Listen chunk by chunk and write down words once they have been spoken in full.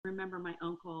remember my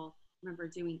uncle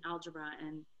doing algebra,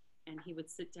 and he would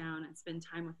sit down and spend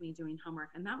time with me doing homework.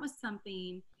 And that was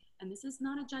something, and this is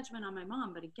not a judgment on my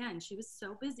mom, but again, she was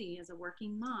so busy as a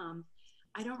working mom.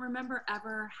 I don't remember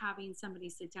ever having somebody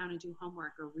sit down and do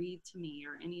homework or read to me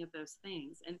or any of those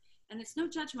things. And it's no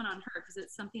judgment on her, because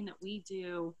it's something that we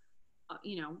do,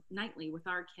 nightly with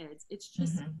our kids. It's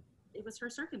just, it was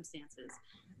her circumstances.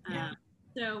 Yeah.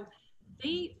 So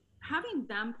having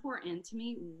them pour into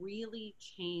me really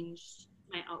changed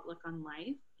my outlook on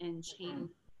life and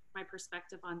changed my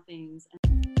perspective on things.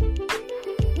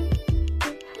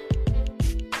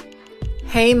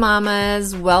 Hey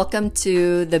mamas, welcome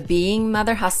to the Being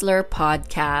Mother Hustler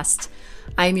podcast.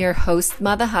 I'm your host,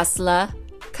 Mother Hustler,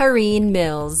 Kareen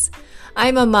Mills.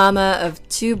 I'm a mama of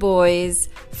 2 boys,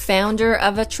 founder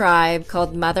of a tribe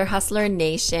called Mother Hustler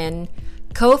Nation,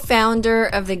 co-founder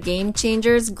of the Game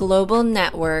Changers Global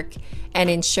Network, an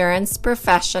insurance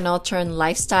professional turned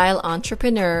lifestyle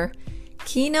entrepreneur,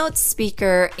 keynote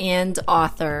speaker, and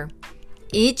author.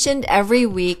 Each and every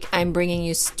week, I'm bringing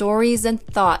you stories and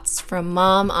thoughts from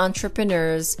mom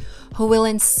entrepreneurs who will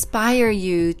inspire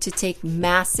you to take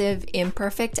massive,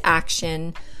 imperfect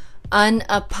action,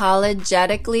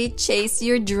 unapologetically chase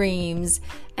your dreams,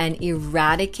 and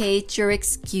eradicate your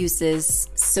excuses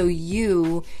so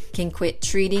you can quit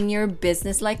treating your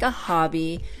business like a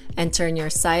hobby and turn your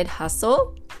side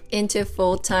hustle into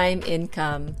full-time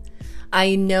income.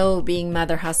 I know being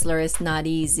Mother Hustler is not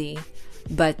easy.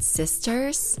 But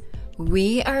sisters,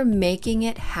 we are making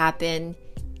it happen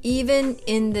even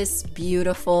in this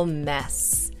beautiful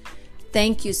mess.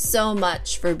 Thank you so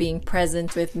much for being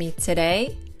present with me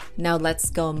today. Now let's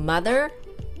go mother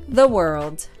the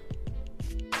world.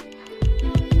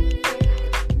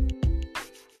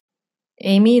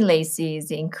 Amy Lacey is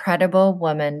the incredible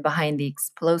woman behind the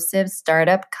explosive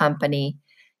startup company,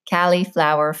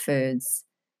 Cauliflower Foods.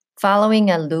 Following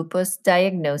a lupus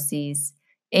diagnosis,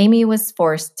 Amy was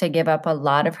forced to give up a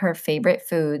lot of her favorite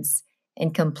foods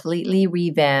and completely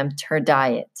revamped her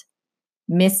diet.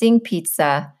 Missing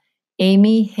pizza,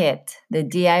 Amy hit the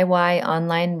DIY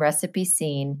online recipe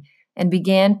scene and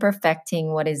began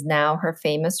perfecting what is now her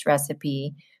famous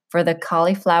recipe for the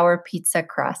cauliflower pizza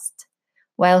crust.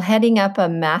 While heading up a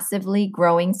massively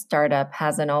growing startup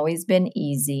hasn't always been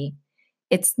easy,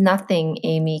 it's nothing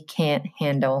Amy can't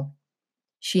handle.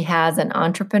 She has an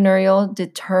entrepreneurial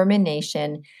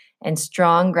determination and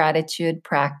strong gratitude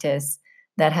practice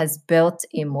that has built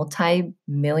a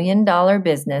multi-million-dollar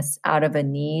business out of a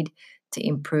need to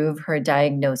improve her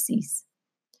diagnoses.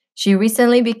 She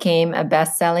recently became a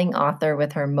best-selling author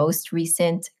with her most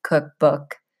recent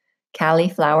cookbook,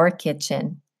 Cauliflower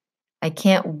Kitchen. I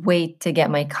can't wait to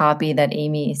get my copy that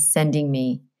Amy is sending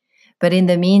me. But in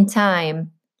the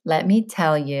meantime, let me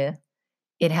tell you,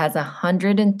 it has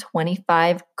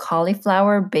 125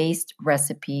 cauliflower-based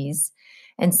recipes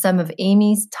and some of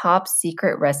Amy's top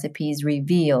secret recipes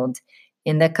revealed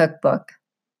in the cookbook.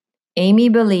 Amy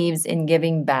believes in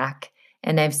giving back,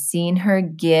 and I've seen her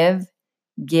give,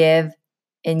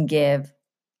 and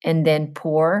then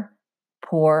pour,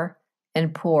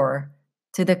 and pour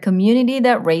to the community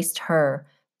that raised her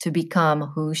to become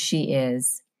who she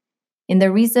is. In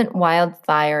the recent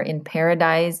wildfire in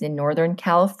Paradise in Northern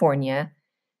California,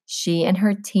 she and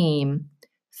her team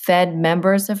fed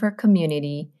members of her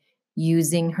community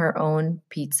using her own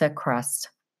pizza crust.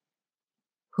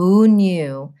 Who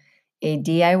knew a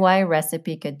DIY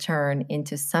recipe could turn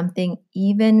into something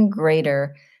even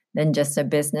greater than just a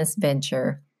business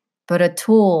venture, but a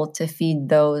tool to feed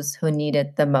those who need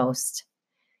it the most?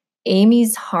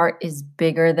 Amy's heart is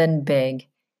bigger than big,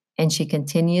 and she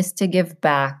continues to give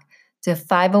back to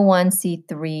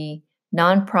 501c3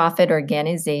 nonprofit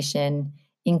organization,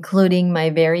 including my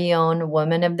very own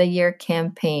Woman of the Year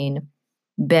campaign,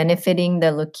 benefiting the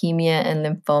Leukemia and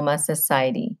Lymphoma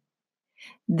Society.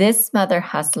 This Mother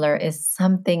Hustler is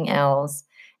something else,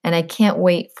 and I can't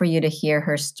wait for you to hear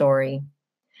her story.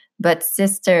 But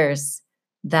sisters,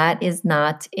 that is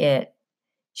not it.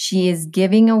 She is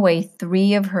giving away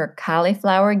 3 of her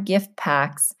cauliflower gift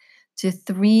packs to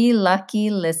 3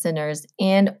 lucky listeners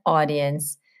and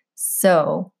audience.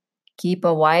 So keep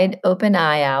a wide open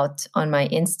eye out on my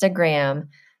Instagram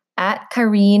at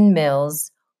Kareen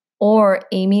Mills or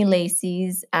Amy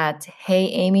Lacey's at Hey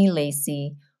Amy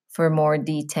Lacey for more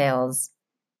details.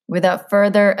 Without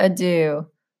further ado,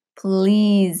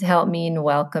 please help me in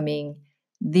welcoming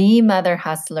the Mother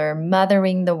Hustler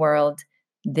mothering the world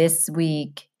this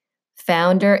week,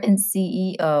 founder and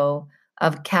CEO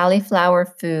of Cauliflower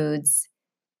Foods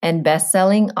and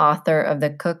best-selling author of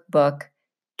the cookbook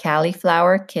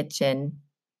Cauliflower Kitchen,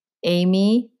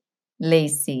 Amy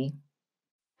Lacey.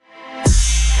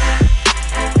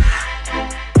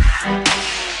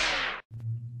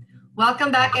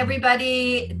 Welcome back,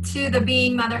 everybody, to the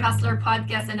Being Mother Hustler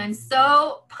podcast. And I'm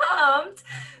so pumped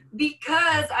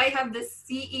because I have the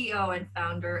CEO and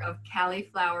founder of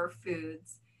Cauliflower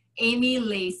Foods, Amy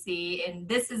Lacey. And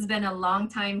this has been a long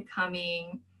time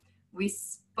coming. We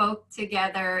spoke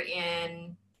together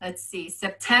in,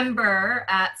 September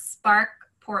at Spark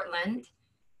Portland.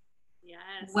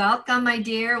 Yes. Welcome, my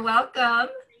dear. Welcome.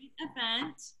 Great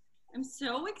event. I'm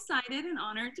so excited and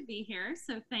honored to be here.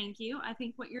 So thank you. I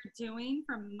think what you're doing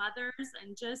for mothers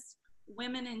and just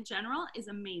women in general is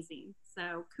amazing.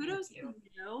 So kudos to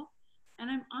you.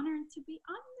 And I'm honored to be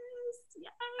on this.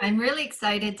 Yay. I'm really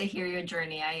excited to hear your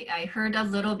journey. I heard a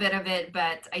little bit of it,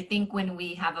 but I think when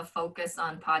we have a focus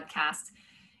on podcast,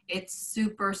 it's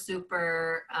super,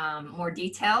 super more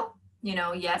detail. You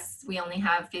know, yes, we only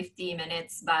have 50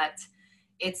 minutes, but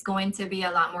it's going to be a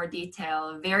lot more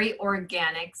detail, very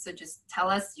organic. So just tell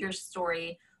us your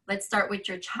story. Let's start with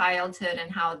your childhood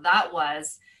and how that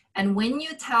was. And when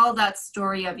you tell that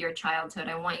story of your childhood,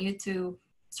 I want you to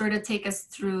sort of take us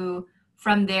through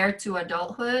from there to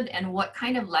adulthood, and what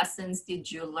kind of lessons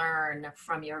did you learn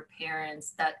from your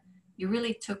parents that you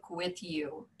really took with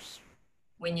you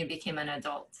when you became an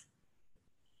adult?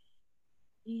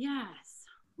 Yes.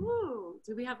 Ooh,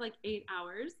 do we have like 8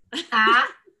 hours?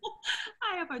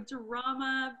 I have a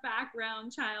drama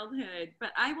background childhood, but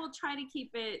I will try to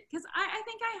keep it, because I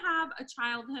think I have a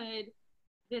childhood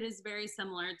that is very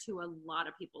similar to a lot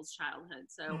of people's childhood.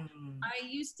 So I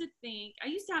used to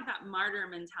have that martyr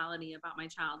mentality about my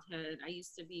childhood. I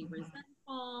used to be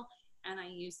resentful, and I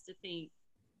used to think,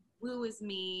 woo is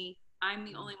me. I'm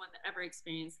the only one that ever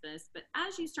experienced this. But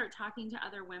as you start talking to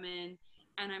other women,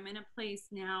 and I'm in a place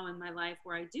now in my life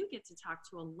where I do get to talk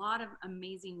to a lot of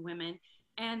amazing women,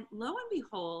 and lo and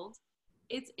behold,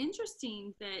 it's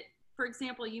interesting that, for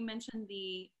example, you mentioned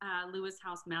the Lewis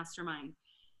House Mastermind.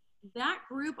 That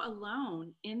group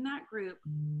alone, in that group,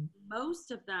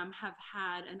 most of them have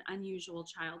had an unusual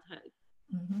childhood.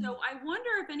 So I wonder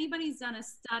if anybody's done a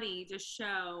study to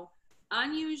show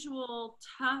unusual,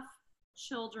 tough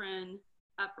children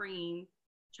upbringing,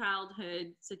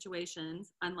 childhood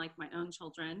situations, unlike my own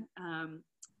children.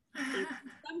 There's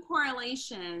some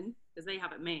correlation, because they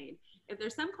haven't made, if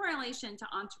there's some correlation to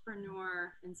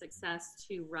entrepreneur and success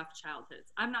to rough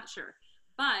childhoods. I'm not sure.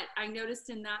 But I noticed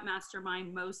in that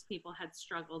mastermind, most people had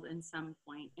struggled in some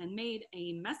point and made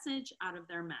a message out of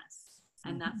their mess.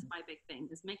 And that's my big thing,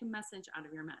 is make a message out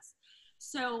of your mess.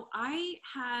 So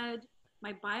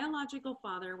my biological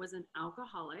father was an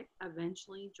alcoholic,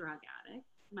 eventually drug addict.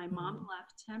 My mom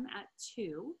left him at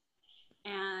 2.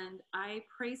 And I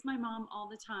praise my mom all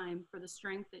the time for the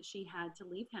strength that she had to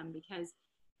leave him, because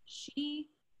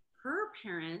her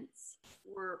parents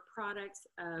were products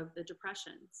of the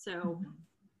Depression. So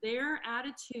their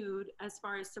attitude as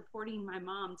far as supporting my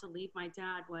mom to leave my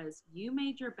dad was, you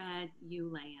made your bed,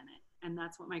 you lay in it. And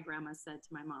that's what my grandma said to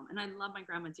my mom. And I love my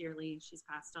grandma dearly. She's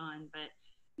passed on, but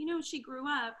you know, she grew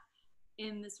up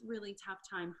in this really tough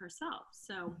time herself.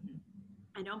 So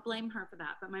I don't blame her for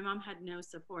that, but my mom had no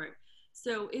support.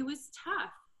 So it was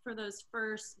tough for those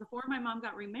before my mom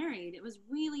got remarried, it was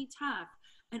really tough.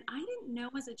 And I didn't know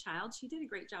as a child, she did a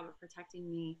great job of protecting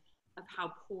me of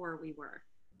how poor we were.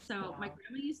 So my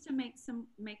grandma used to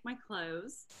make my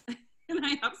clothes, and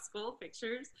I have school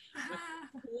pictures with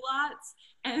culottes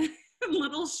and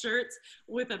little shirts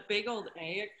with a big old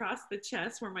A across the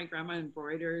chest where my grandma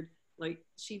embroidered. Like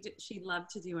she loved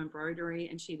to do embroidery,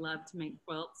 and she loved to make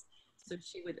quilts. So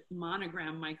she would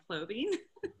monogram my clothing.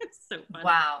 It's so funny.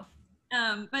 Wow.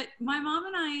 But my mom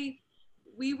and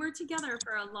we were together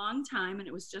for a long time, and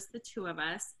it was just the two of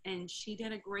us. And she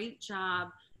did a great job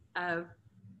of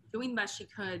doing the best she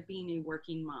could being a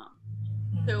working mom.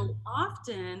 So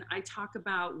often I talk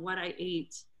about what I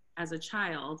ate as a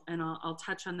child, and I'll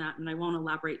touch on that, and I won't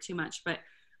elaborate too much, but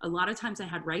a lot of times I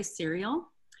had rice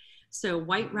cereal. So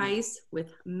white rice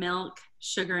with milk,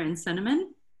 sugar, and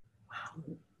cinnamon.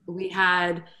 We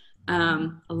had a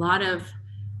lot of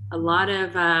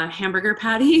hamburger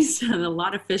patties and a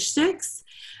lot of fish sticks,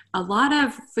 a lot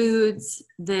of foods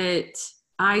that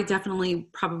I definitely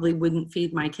probably wouldn't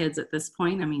feed my kids at this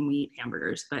point. I mean, we eat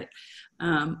hamburgers, but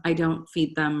I don't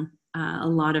feed them a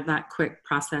lot of that quick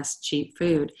processed cheap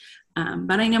food.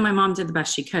 But I know my mom did the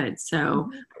best she could. So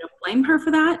I don't blame her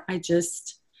for that. I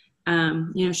just,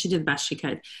 she did the best she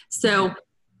could. So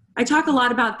I talk a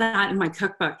lot about that in my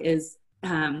cookbook, is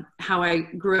how I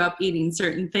grew up eating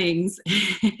certain things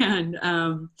and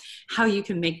how you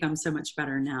can make them so much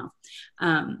better now.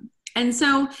 And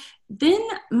so then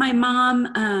my mom,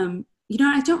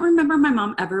 I don't remember my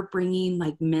mom ever bringing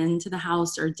like men to the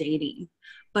house or dating,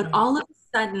 but all of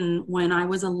a sudden when I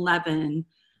was 11,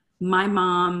 my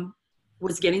mom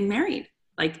was getting married.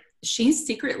 Like she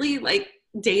secretly like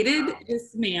dated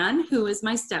this man who is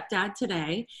my stepdad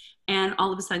today. And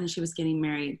all of a sudden she was getting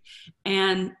married.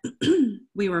 And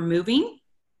we were moving.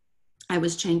 I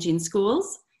was changing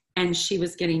schools and she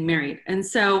was getting married. And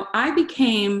so I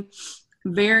became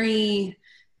very,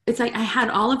 it's like I had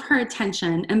all of her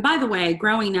attention. And by the way,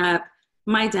 growing up,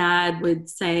 my dad would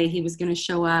say he was going to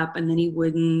show up and then he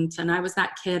wouldn't. And I was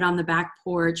that kid on the back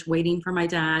porch waiting for my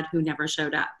dad who never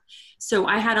showed up. So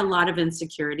I had a lot of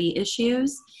insecurity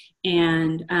issues.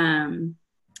 And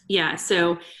yeah,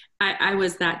 so I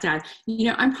was that dad. You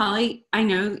know, I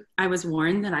know I was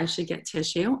warned that I should get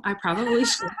tissue. I probably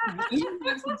should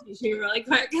have some tissue really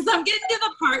quick because I'm getting to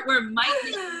the part where it might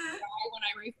be when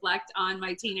I reflect on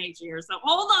my teenage years. So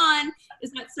hold on.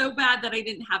 Is that so bad that I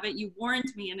didn't have it? You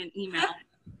warned me in an email.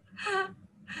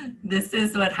 This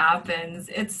is what happens.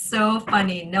 It's so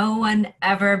funny. No one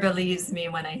ever believes me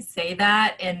when I say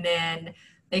that. And then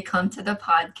they come to the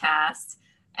podcast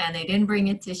and they didn't bring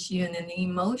a tissue, and then the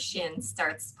emotion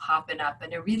starts popping up.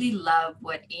 And I really love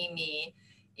what Amy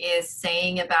is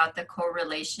saying about the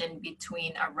correlation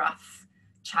between a rough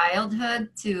childhood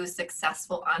to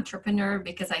successful entrepreneur,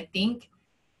 because I think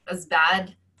as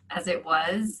bad as it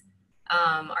was,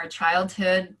 our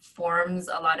childhood forms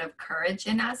a lot of courage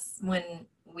in us when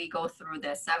we go through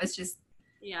this. I was just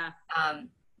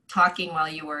talking while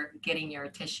you were getting your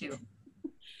tissue.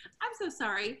 I'm so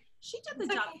sorry. She did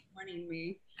the job of warning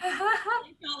me.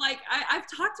 I feel like I've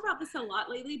talked about this a lot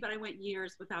lately, but I went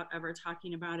years without ever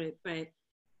talking about it. But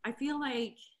I feel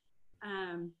like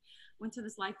went to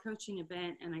this life coaching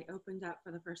event and I opened up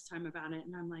for the first time about it.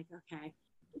 And I'm like, okay,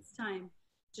 it's time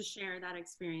to share that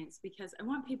experience because I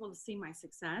want people to see my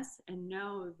success and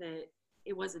know that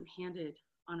it wasn't handed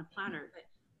on a platter,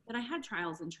 that I had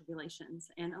trials and tribulations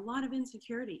and a lot of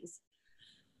insecurities.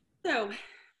 So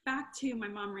back to my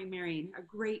mom remarrying, a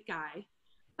great guy.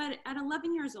 But at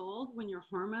 11 years old, when your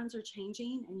hormones are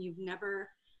changing and you've never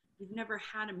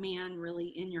had a man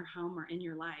really in your home or in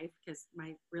your life, because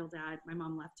my real dad, my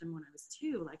mom left him when I was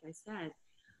 2, like I said,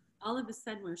 all of a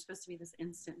sudden we were supposed to be this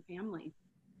instant family.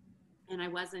 And I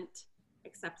wasn't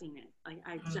accepting it. Like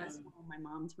I just wanted my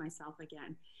mom to myself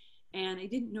again. And I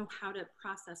didn't know how to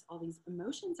process all these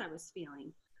emotions I was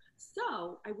feeling.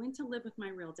 So I went to live with my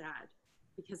real dad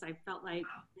because I felt like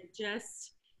I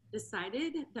just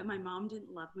decided that my mom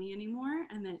didn't love me anymore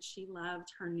and that she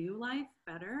loved her new life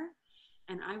better.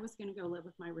 And I was going to go live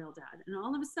with my real dad. And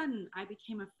all of a sudden I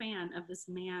became a fan of this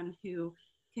man who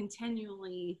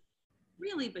continually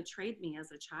really betrayed me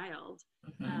as a child,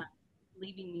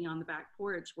 leaving me on the back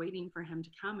porch, waiting for him to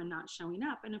come and not showing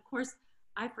up. And of course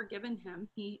I've forgiven him.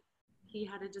 He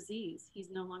had a disease. He's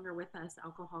no longer with us.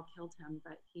 Alcohol killed him,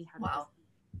 but he had a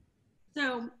disease.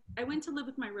 So I went to live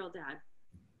with my real dad.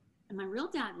 And my real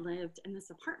dad lived in this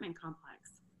apartment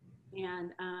complex.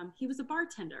 And he was a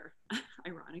bartender.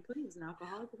 Ironically, he was an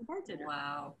alcoholic and a bartender.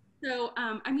 Wow. So,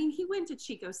 I mean, he went to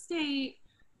Chico State.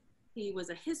 He was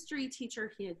a history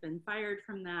teacher. He had been fired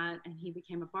from that. And he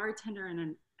became a bartender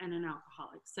and an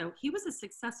alcoholic. So he was a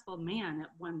successful man at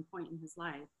one point in his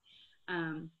life.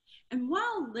 And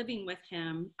while living with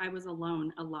him, I was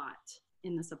alone a lot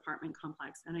in this apartment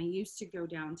complex. And I used to go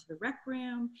down to the rec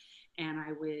room and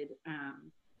I would,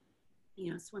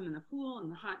 swim in the pool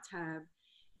and the hot tub.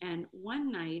 And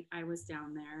one night I was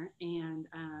down there and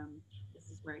this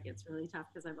is where it gets really tough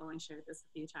because I've only shared this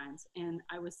a few times. And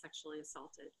I was sexually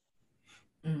assaulted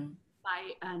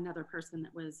by another person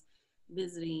that was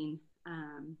visiting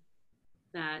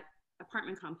that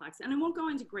apartment complex. And I won't go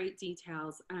into great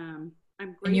details. And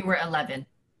you were 11.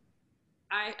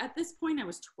 At this point I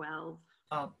was 12.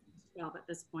 Oh. 12 at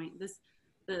this point.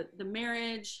 The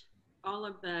marriage, all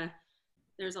of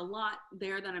there's a lot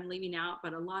there that I'm leaving out,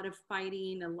 but a lot of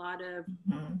fighting, a lot of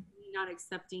not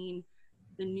accepting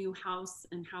the new house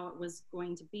and how it was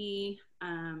going to be.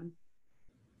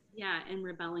 And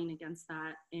rebelling against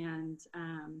that. And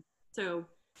so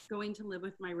going to live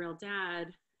with my real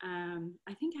dad,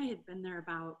 I think I had been there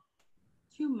about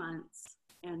 2 months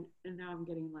and now I'm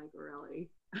getting like,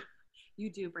 really, you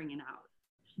do bring it out.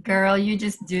 Girl, you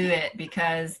just do it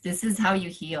because this is how you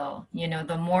heal. You know,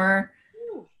 the more,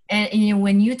 and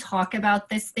when you talk about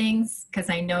these things, because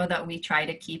I know that we try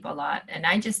to keep a lot, and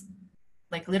I just,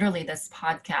 like literally this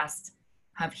podcast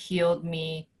have healed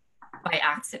me by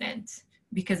accident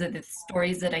because of the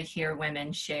stories that I hear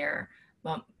women share.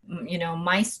 Well,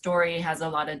 my story has a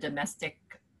lot of domestic,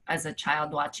 as a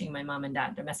child watching my mom and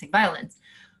dad, domestic violence.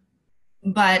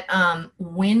 But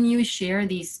when you share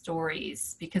these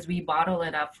stories, because we bottle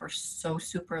it up for so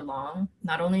super long,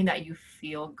 not only that you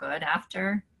feel good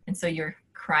after, and so you're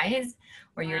cries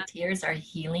or your Yeah. tears are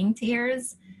healing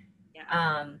tears. Yeah.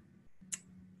 Um,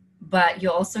 but you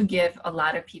also give a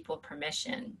lot of people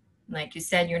permission. Like you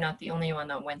said, you're not the only one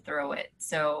that went through it.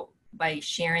 So by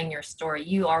sharing your story,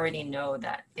 you already know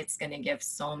that it's going to give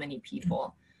so many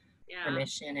people Yeah.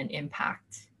 permission and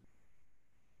impact.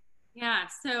 Yeah.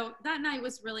 So that night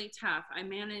was really tough. I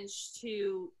managed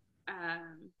to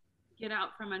get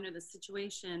out from under the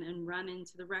situation and run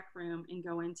into the rec room and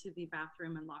go into the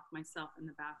bathroom and lock myself in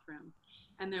the bathroom.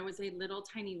 And there was a little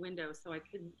tiny window, so I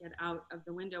couldn't get out of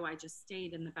the window. I just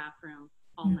stayed in the bathroom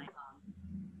all night long.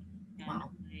 And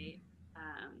Wow.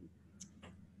 um,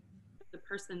 the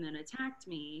person that attacked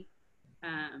me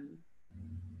um,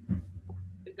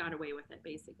 got away with it,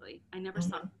 basically. I never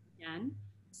saw Mhm. him again.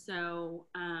 So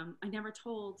I never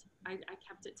told, I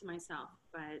kept it to myself,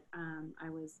 but I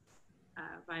was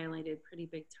violated pretty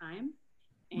big time.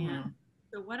 And Mhm.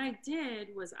 so what I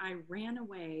did was I ran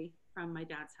away from my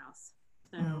dad's house.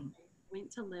 So I Mhm.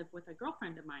 went to live with a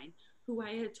girlfriend of mine who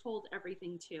I had told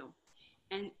everything to.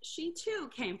 And she too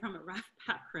came from a rough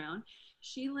background.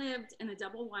 She lived in a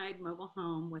double wide mobile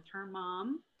home with her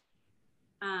mom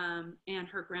and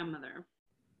her grandmother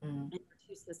Mhm. and her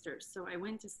two sisters. So I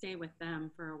went to stay with them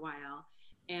for a while.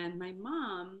 And my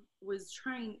mom was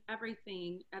trying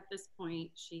everything at this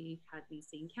point. She had me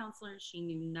seeing counselors. She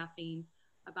knew nothing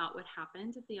about what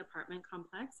happened at the apartment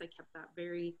complex. I kept that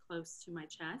very close to my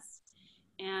chest.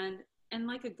 And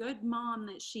like a good mom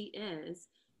that she is,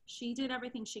 she did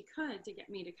everything she could to get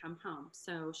me to come home.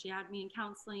 So she had me in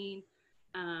counseling.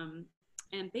 Um,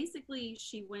 and basically,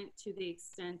 she went to the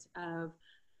extent of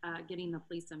getting the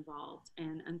police involved.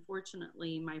 And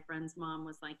unfortunately, my friend's mom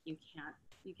was like, you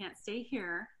can't stay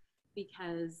here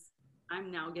because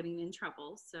I'm now getting in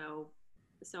trouble." So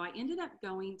I ended up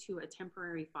going to a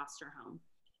temporary foster home.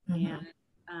 And Mhm.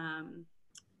 um,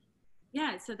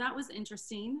 yeah, so that was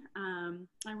interesting.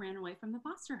 I ran away from the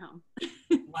foster home.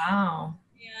 Wow.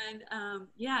 And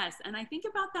yes, and I think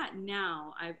about that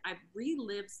now. I've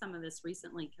relived some of this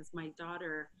recently because my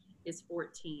daughter is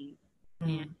 14. And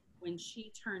Mhm. when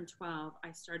she turned 12,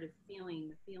 I started feeling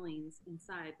the feelings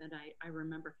inside that I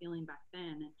remember feeling back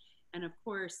then. And of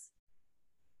course,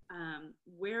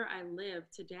 where I live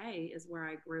today is where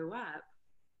I grew up.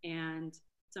 And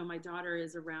so my daughter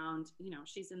is around,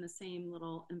 she's in the same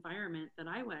little environment that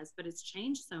I was, but it's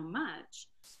changed so much.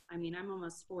 I mean, I'm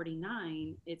almost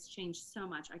 49. It's changed so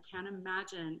much. I can't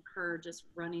imagine her just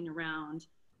running around,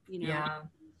 in Yeah.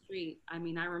 the street. I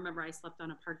mean, I remember I slept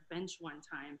on a park bench one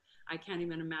time. I can't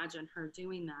even imagine her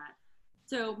doing that.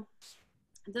 So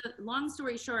the long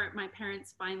story short, my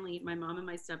mom and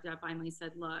my stepdad finally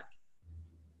said, look,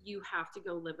 you have to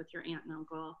go live with your aunt and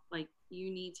uncle. Like,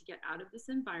 you need to get out of this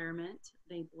environment.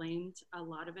 They blamed a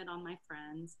lot of it on my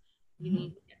friends. You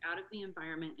need Mhm. to get out of the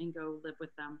environment and go live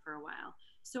with them for a while.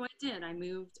 So I did. I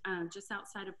moved just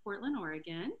outside of Portland,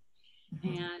 Oregon,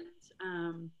 Mhm.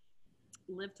 and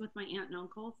lived with my aunt and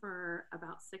uncle for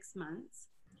about 6 months.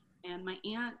 And my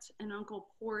aunt and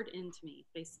uncle poured into me.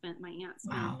 My aunt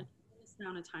spent a Wow. tremendous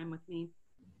amount of time with me.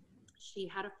 She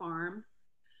had a farm.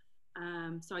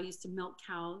 So I used to milk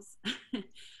cows.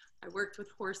 I worked with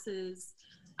horses.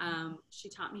 She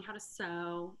taught me how to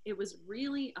sew. It was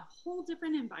really a whole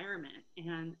different environment.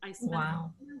 And I spent the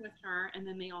Wow. summer with her, and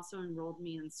then they also enrolled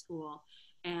me in school.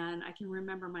 And I can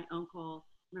remember my uncle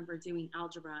remember doing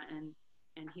algebra, and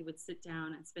he would sit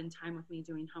down and spend time with me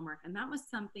doing homework. And that was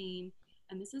something,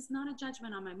 and this is not a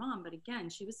judgment on my mom, but again,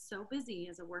 she was so busy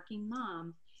as a working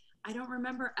mom. I don't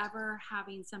remember ever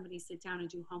having somebody sit down and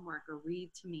do homework or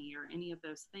read to me or any of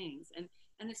those things. And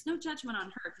it's no judgment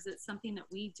on her because it's something that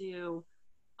we do,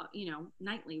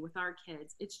 nightly with our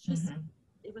kids. It's just Mhm.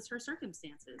 it was her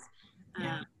circumstances.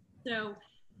 Yeah. Um, so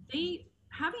they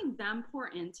having them pour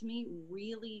into me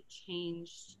really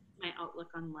changed my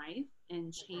outlook on life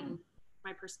and Mhm. changed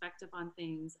my perspective on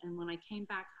things. And when I came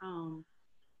back home,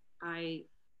 I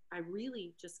I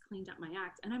really just cleaned up my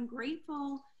act. And I'm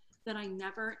grateful that I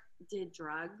never did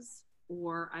drugs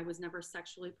or I was never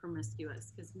sexually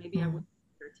promiscuous because maybe I Mhm. wouldn't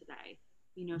be here today.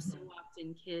 So Mhm.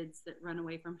 often kids that run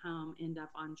away from home end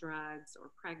up on drugs or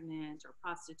pregnant or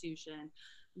prostitution.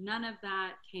 None of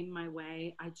that came my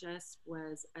way. I just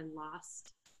was a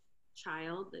lost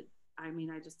child that I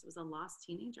just was a lost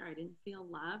teenager. I didn't feel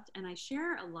loved. And I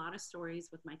share a lot of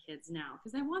stories with my kids now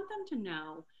because I want them to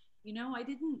know,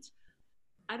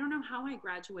 I don't know how I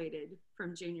graduated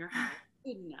from junior high.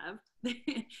 Couldn't have.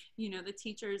 The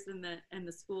teachers and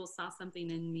the school saw something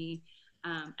in me,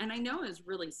 and I know I was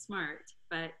really smart,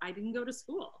 but I didn't go to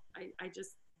school. I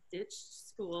just ditched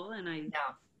school and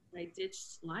Yeah. I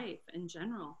ditched life in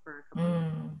general for a couple of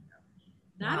years. Mm.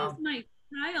 That is Wow. my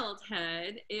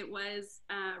childhood, was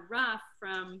rough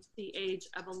from the age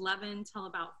of 11 till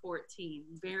about 14.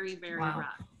 Very, very Wow.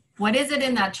 rough. What is it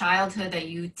in that childhood that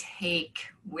you take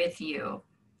with you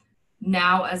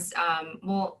now as,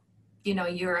 well, you know,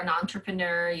 you're an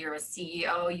entrepreneur, you're a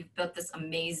CEO, you've built this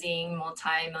amazing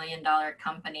multi-million-dollar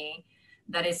company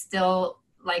that is still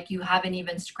like you haven't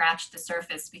even scratched the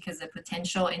surface because the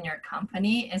potential in your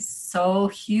company is so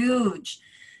huge.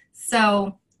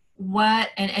 So what,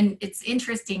 and it's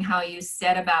interesting how you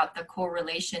said about the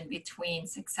correlation between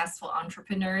successful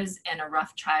entrepreneurs and a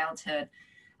rough childhood.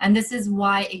 And this is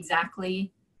why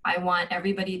exactly I want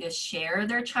everybody to share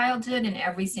their childhood in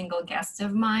every single guest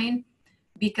of mine,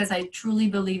 because I truly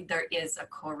believe there is a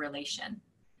correlation.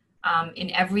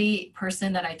 In every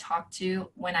person that I talk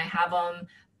to, when I have them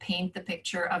paint the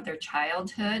picture of their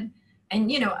childhood,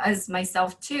 and you know, as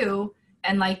myself too,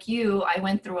 and like you, I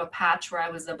went through a patch where I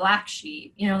was a black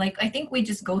sheep. You know, like I think we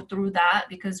just go through that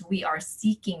because we are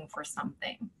seeking for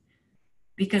something.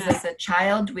 Because Yeah. as a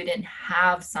child, we didn't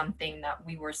have something that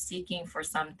we were seeking for,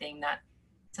 something that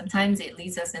sometimes it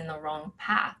leads us in the wrong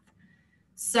path.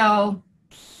 So,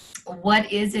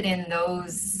 what is it in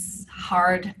those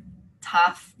hard,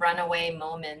 tough, runaway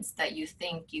moments that you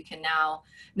think you can now,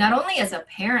 not only as a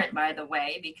parent, by the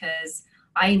way, because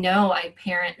I know I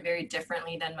parent very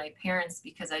differently than my parents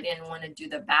because I didn't want to do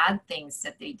the bad things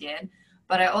that they did,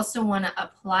 but I also want to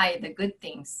apply the good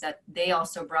things that they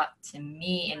also brought to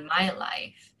me in my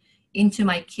life into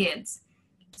my kids.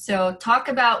 So, talk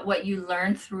about what you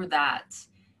learned through that,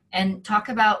 and talk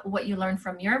about what you learned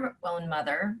from your own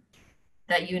mother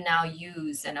that you now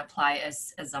use and apply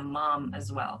as a mom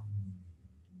as well.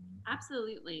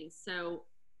 Absolutely. So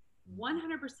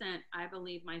 100%, I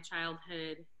believe my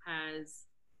childhood has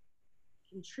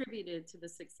contributed to the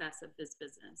success of this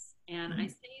business. And I Mhm.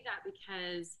 say that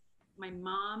because my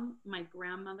mom, my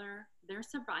grandmother, they're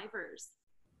survivors.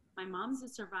 My mom's a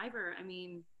survivor. I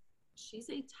mean, she's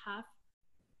a tough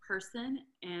person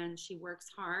and she works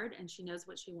hard and she knows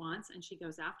what she wants and she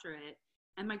goes after it.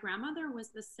 And my grandmother was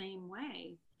the same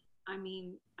way. I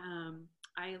mean,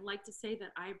 I like to say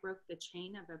that I broke the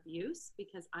chain of abuse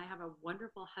because I have a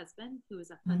wonderful husband who is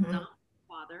a Mhm. phenomenal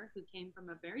father who came from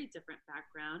a very different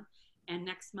background. And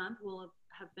next month we'll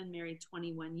have been married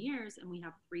 21 years and we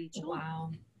have 3 children. Wow.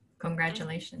 And he's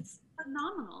Congratulations.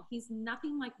 phenomenal. He's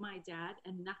nothing like my dad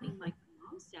and nothing Mhm. like my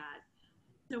mom's dad.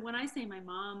 So when I say my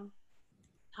mom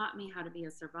taught me how to be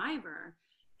a survivor,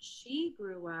 she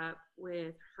grew up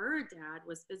with her dad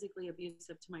was physically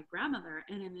abusive to my grandmother,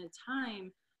 and in a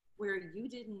time where you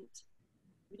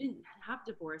didn't have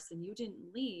divorce and you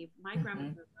didn't leave, my grandmother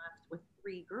Mhm. left with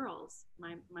 3 girls.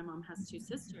 My mom has 2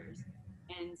 sisters,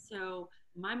 and so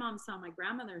my mom saw my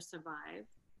grandmother survive,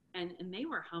 and they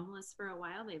were homeless for a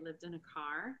while. They lived in a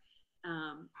car,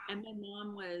 and my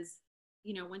mom was,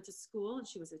 went to school and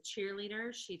she was a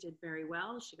cheerleader. She did very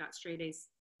well. She got straight A's.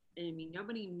 I mean,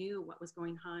 nobody knew what was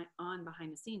going on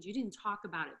behind the scenes. You didn't talk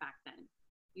about it back then.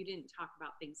 You didn't talk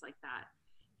about things like that.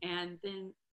 And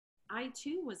then I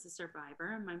too was a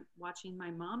survivor. And watching my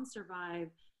mom survive,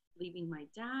 leaving my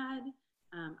dad.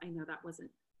 I know that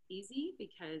wasn't easy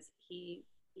because he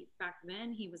back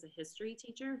then he was a history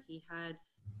teacher. He had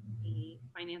the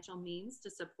financial means to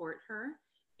support her,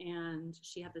 and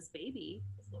she had this baby,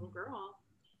 this little girl,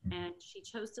 and she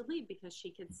chose to leave because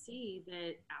she could see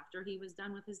that after he was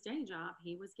done with his day job,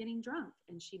 he was getting drunk,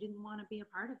 and she didn't want to be a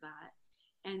part of that.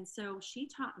 And so she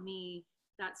taught me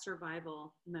that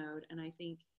survival mode, and I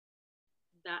think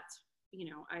that's,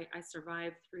 I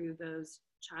survived through those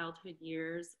childhood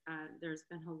years. There's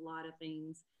been a lot of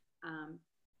things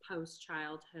post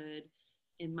childhood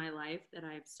in my life that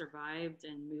I've survived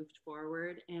and moved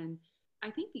forward. And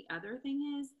I think the other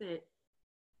thing is that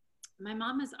my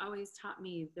mom has always taught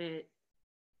me that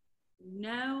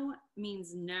no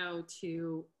means no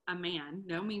to a man.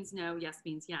 No means no, yes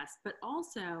means yes. But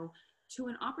also to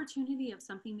an opportunity of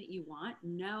something that you want,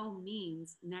 no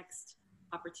means next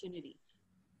opportunity.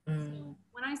 So Mm.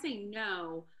 when I say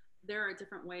no, there are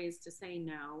different ways to say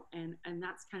no, and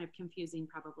that's kind of confusing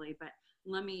probably, but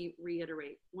let me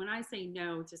reiterate. When I say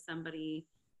no to somebody,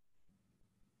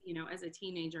 as a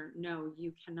teenager, no,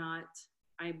 you cannot,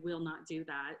 I will not do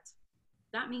that.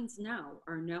 That means no,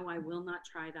 or no, I will not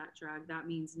try that drug. That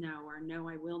means no, or no,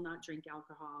 I will not drink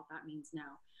alcohol. That means no.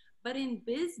 But in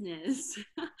business,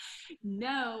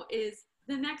 no is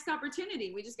the next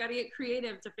opportunity. We just got to get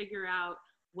creative to figure out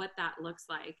what that looks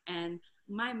like. And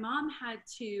my mom had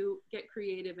to get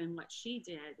creative in what she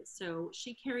did. So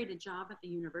she carried a job at the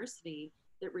university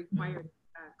that required Mm.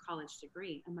 a college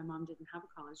degree, and my mom didn't have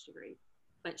a college degree.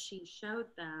 But she showed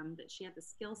them that she had the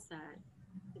skill set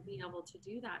to be able to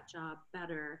do that job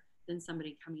better than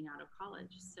somebody coming out of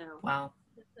college. So Wow.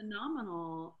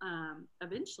 phenomenal.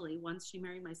 Eventually, once she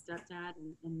married my stepdad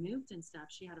and moved and stuff,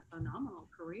 she had a phenomenal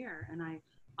career. And I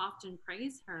often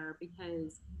praise her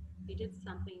because she did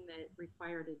something that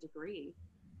required a degree,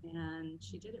 and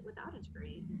she did it without a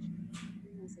degree, and she's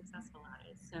extremely successful at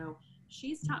it. So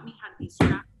she's taught me how to be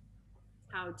strapped,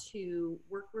 how to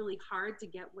work really hard to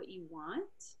get what you want,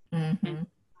 and Mm-hmm.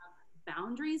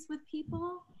 boundaries with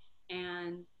people,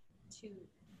 and to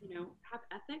have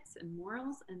ethics and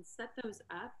morals and set those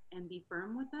up and be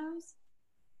firm with those.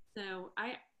 So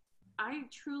I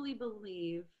truly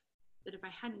believe that if I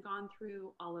hadn't gone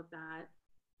through all of that,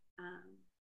 um,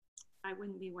 I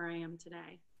wouldn't be where I am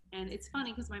today. And it's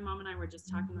funny because my mom and I were just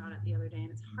talking about it the other day,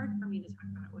 and it's hard for me to talk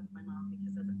about it with my mom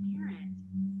because as a parent,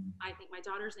 I think my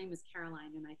daughter's name is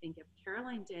Caroline, and I think if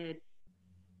Caroline did,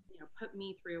 put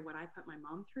me through what I put my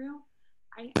mom through,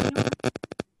 I don't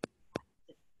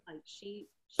like she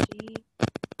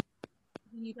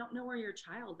you don't know where your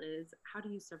child is. How do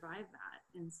you survive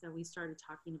that? And so we started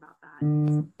talking about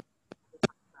that.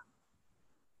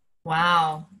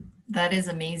 Wow, that is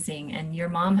amazing. And your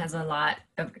mom has a lot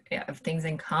of things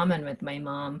in common with my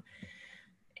mom.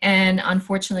 And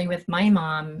unfortunately, with my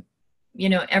mom,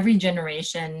 every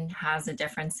generation has a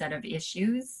different set of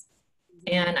issues.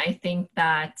 And I think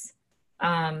that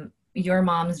your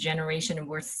mom's generation,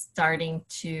 we're starting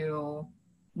to,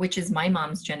 which is my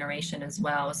mom's generation as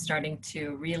well, starting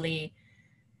to really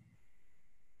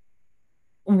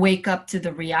wake up to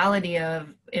the reality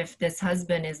of if this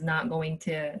husband is not going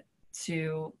to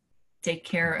take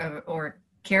care of or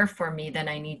care for me, then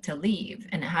I need to leave.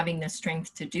 And having the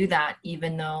strength to do that,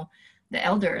 even though the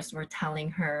elders were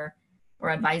telling her or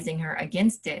advising her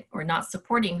against it or not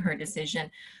supporting her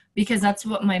decision, because that's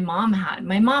what my mom had.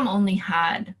 My mom only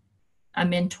had a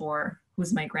mentor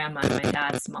who's my grandma, my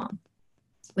dad's mom,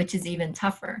 which is even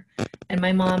tougher. And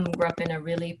my mom grew up in a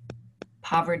really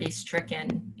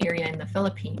poverty-stricken area in the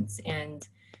Philippines, and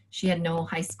she had no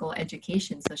high school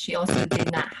education, so she also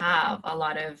did not have a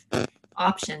lot of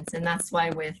options. And that's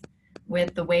why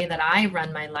with the way that I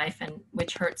run my life, and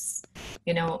which hurts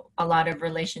a lot of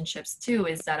relationships too,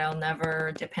 is that I'll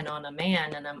never depend on a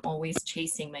man, and I'm always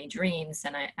chasing my dreams,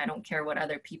 and I don't care what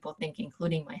other people think,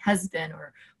 including my husband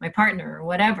or my partner or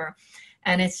whatever.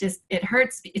 And it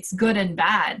hurts. It's good and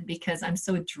bad because I'm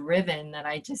so driven that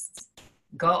I just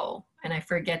go, and I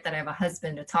forget that I have a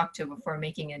husband to talk to before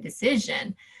making a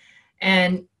decision.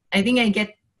 And I think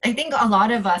a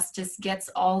lot of us just gets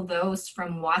all those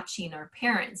from watching our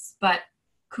parents. But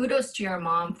kudos to your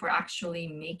mom for actually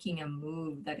making a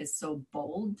move that is so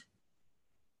bold,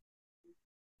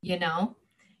 you know,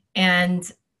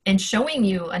 and showing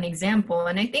you an example.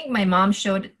 And I think my mom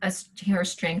showed us her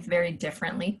strength very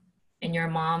differently, and your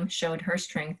mom showed her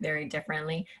strength very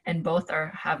differently, and both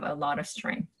have a lot of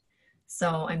strength.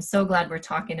 So I'm so glad we're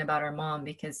talking about our mom,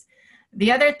 because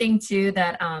the other thing too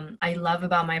that I love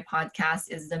about my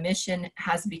podcast is the mission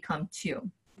has become two.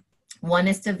 One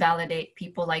is to validate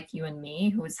people like you and me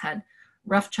who's had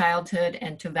rough childhood,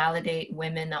 and to validate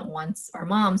women that wants, or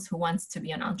moms who wants to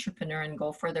be an entrepreneur and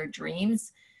go for their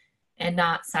dreams, and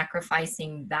not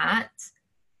sacrificing that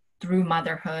through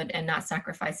motherhood, and not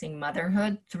sacrificing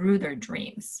motherhood through their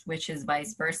dreams, which is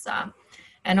vice versa.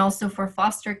 And also for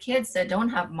foster kids that don't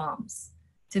have moms,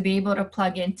 to be able to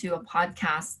plug into a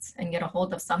podcast and get a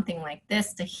hold of something like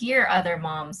this, to hear other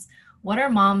moms. What are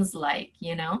moms like,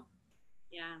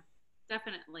 Yeah,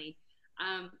 definitely.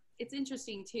 It's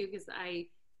interesting too because I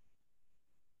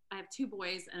have two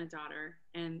boys and a daughter,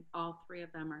 and all three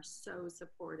of them are so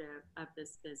supportive of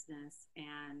this business,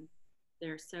 and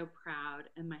they're so proud.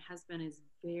 And my husband is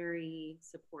very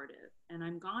supportive. And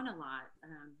I'm gone a lot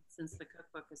since the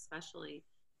cookbook, especially.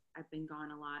 I've been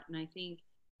gone a lot. And I think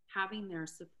having their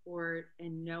support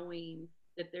and knowing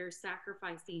that they're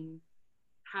sacrificing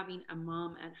having a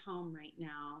mom at home right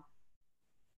now,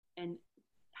 and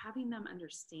having them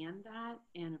understand that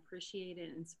and appreciate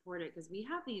it and support it, because we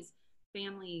have these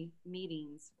family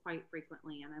meetings quite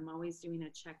frequently, and I'm always doing a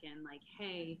check-in like,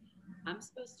 hey, I'm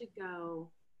supposed to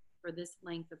go for this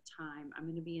length of time, I'm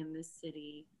going to be in this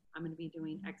city, I'm going to be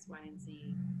doing X, Y, and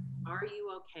Z, are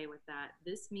you okay with that?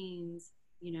 This means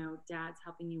dad's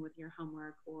helping you with your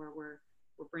homework, or we're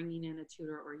bringing in a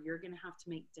tutor, or you're going to have to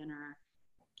make dinner.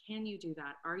 Can you do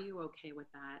that? Are you okay with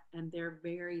that? And they're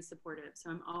very supportive. So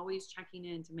I'm always checking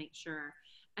in to make sure.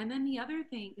 And then the other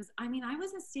thing is, I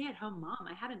was a stay-at-home mom.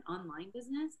 I had an online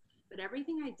business, but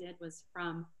everything I did was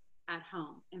from at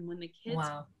home. And when the kids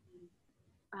Wow.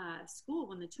 school,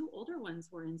 when the two older ones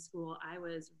were in school, I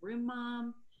was room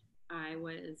mom. I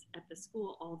was at the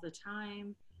school all the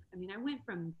time. I went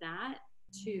from that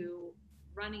to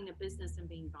running a business and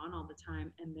being gone all the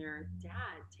time, and their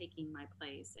dad taking my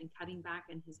place and cutting back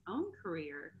in his own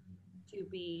career to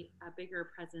be a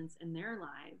bigger presence in their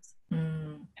lives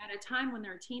Mm. at a time when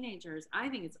they're teenagers. I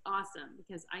think it's awesome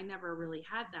because I never really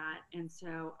had that, and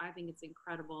so I think it's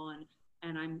incredible.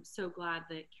 And I'm so glad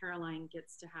that Caroline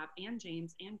gets to have, and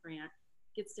James and Grant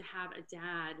gets to have a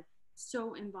dad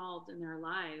so involved in their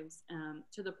lives,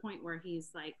 to the point where he's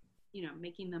like,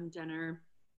 making them dinner,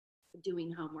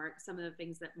 doing homework, some of the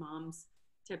things that moms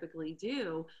typically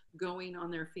do, going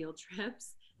on their field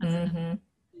trips. That's another Mm-hmm.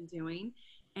 thing doing.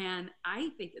 And I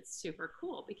think it's super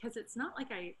cool because it's not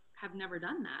like I have never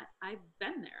done that. I've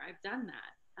been there, I've done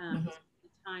that. It's Mm-hmm.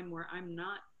 a time where I'm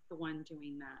not the one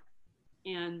doing that.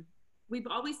 And we've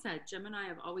always said, Jim and I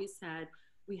have always said,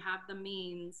 we have the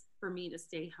means for me to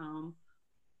stay home.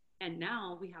 And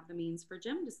now we have the means for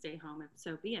Jim to stay home, if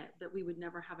so be it, that we would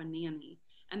never have a nanny.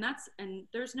 And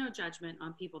there's no judgment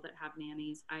on people that have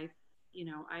nannies. I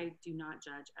do not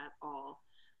judge at all.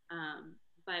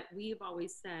 But we've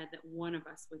always said that one of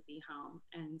us would be home.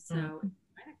 And so Mm-hmm. it's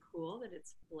kind of cool that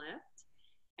it's flipped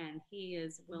and he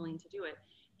is willing to do it.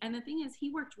 And the thing is, he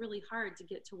worked really hard to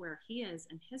get to where he is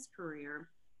in his career.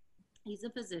 He's a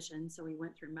physician, so he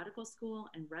went through medical school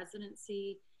and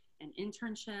residency and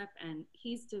internship, and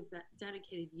he's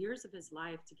dedicated years of his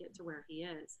life to get to where he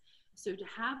is. So to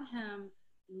have him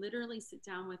literally sit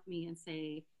down with me and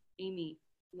say, Amy,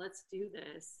 let's do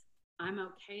this. I'm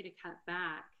okay to cut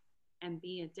back and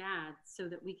be a dad so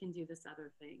that we can do this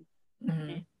other thing. And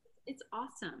Mm-hmm. it's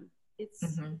awesome. It's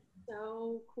Mm-hmm.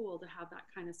 so cool to have that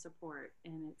kind of support,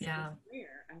 and it's Yeah.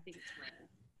 rare. I think it's rare.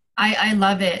 I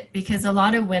love it because a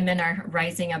lot of women are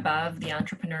rising above the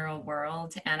entrepreneurial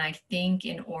world. And I think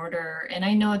and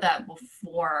I know that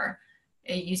before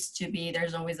it used to be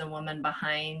there's always a woman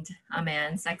behind a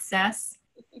man's success.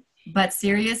 But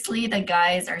seriously, the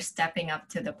guys are stepping up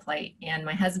to the plate. And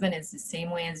my husband is the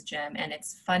same way as Jim. And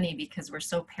it's funny because we're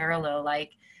so parallel.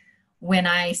 Like when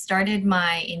I started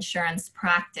my insurance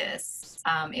practice,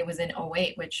 it was in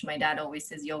 '08, which my dad always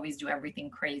says, you always do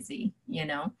everything crazy, you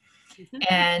know?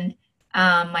 And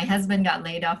my husband got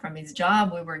laid off from his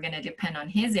job. We were going to depend on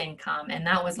his income. And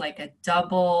that was like a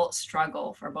double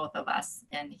struggle for both of us.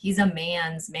 And he's a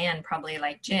man's man, probably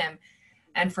like Jim.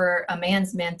 And for a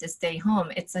man's man to stay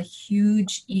home, it's a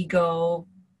huge ego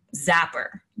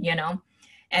zapper, you know?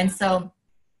 And Yeah. so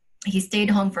he stayed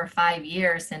home for 5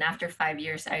 years. And after 5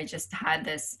 years, I just had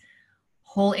this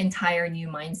whole entire new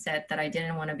mindset that I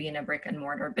didn't want to be in a brick and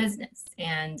mortar business.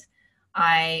 And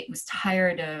I was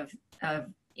tired of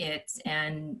it.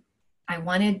 And I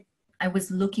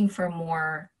was looking for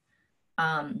more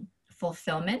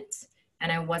fulfillment,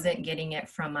 and I wasn't getting it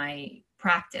from my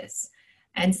practice.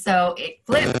 And so it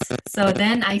flipped. So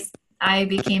then I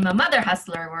became a mother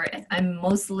hustler where I'm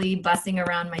mostly bussing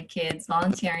around my kids,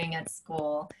 volunteering at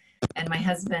school, and my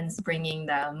husband's bringing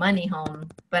the money home.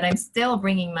 But I'm still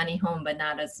bringing money home, but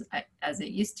not as it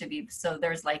used to be. So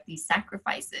there's like these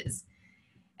sacrifices,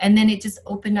 and then it just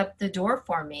opened up the door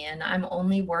for me. And I'm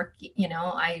only working.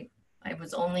 I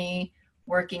was only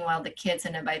working while the kids,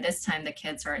 and then by this time the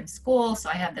kids are in school, so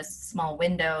I have this small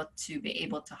window to be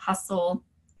able to hustle.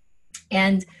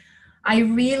 And I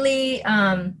really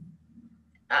uh,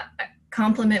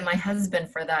 compliment my husband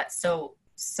for that. So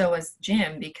as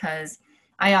Jim, because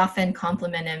I often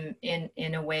compliment him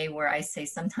in a way where I say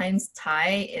sometimes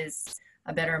Ty is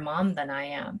a better mom than I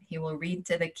am. He will read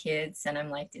to the kids, and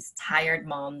I'm like this tired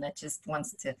mom that just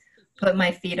wants to put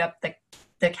my feet up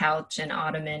the couch and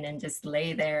ottoman and just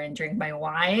lay there and drink my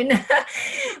wine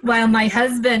while my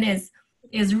husband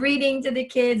is reading to the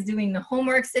kids, doing the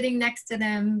homework, sitting next to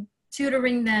them,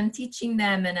 tutoring them, teaching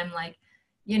them. And I'm like,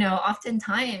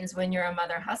 oftentimes when you're a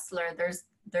mother hustler,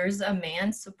 there's a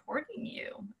man supporting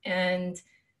you. And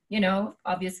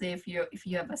obviously if you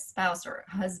have a spouse or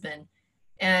a husband,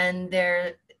 and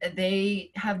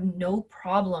they have no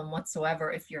problem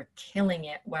whatsoever if you're killing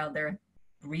it while they're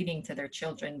reading to their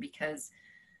children, because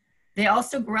they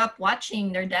also grew up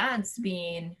watching their dads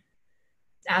being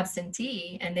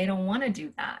absentee, and they don't want to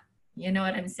do that. You know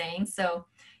what I'm saying? So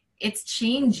it's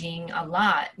changing a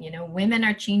lot. Women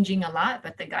are changing a lot,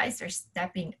 but the guys are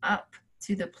stepping up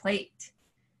to the plate.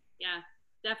 Yeah,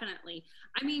 definitely.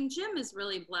 I mean, Jim is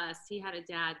really blessed. He had a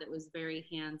dad that was very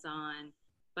hands on,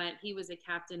 but he was a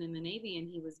captain in the Navy and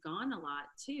he was gone a lot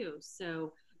too.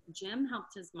 So Jim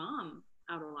helped his mom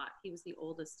out a lot. He was the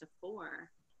oldest of four,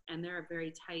 and they're a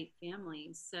very tight family.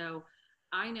 So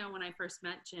I know when I first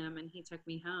met Jim and he took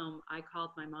me home, I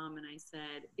called my mom and I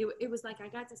said, it was like I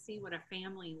got to see what a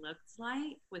family looks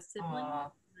like with siblings.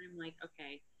 Aw. And I'm like,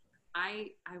 okay, I,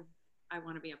 I, I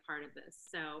want to be a part of this.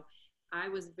 So I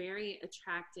was very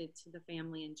attracted to the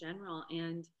family in general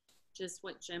and just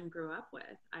what Jim grew up with.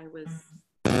 I was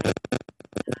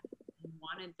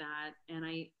wanted that, and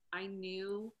I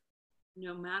knew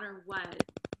no matter what,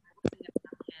 I wasn't going to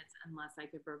have kids unless I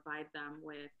could provide them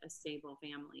with a stable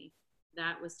family.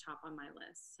 That was top on my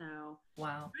list. So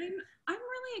Wow. I'm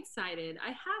really excited. I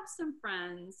have some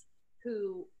friends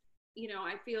who,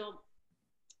 I feel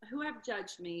who have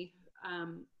judged me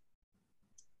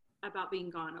about being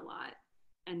gone a lot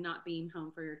and not being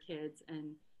home for your kids.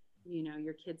 And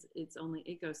your kids,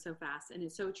 it goes so fast, and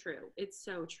it's so true. It's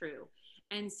so true.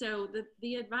 And so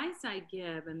the advice I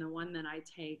give, and the one that I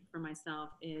take for myself,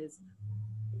 is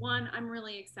one, I'm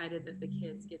really excited that the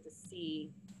kids get to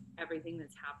see everything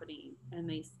that's happening, and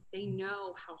they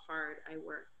know how hard I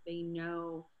work. They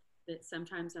know that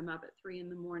sometimes I'm up at 3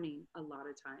 a.m, a lot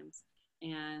of times,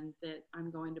 and that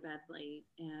I'm going to bed late,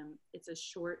 and it's a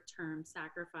short-term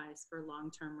sacrifice for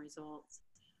long-term results.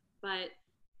 But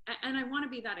and I want to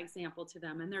be that example to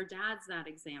them, and their dad's that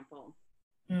example.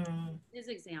 His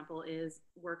example is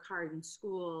work hard in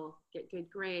school, get good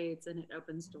grades, and it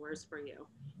opens doors for you.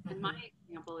 And my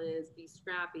example is be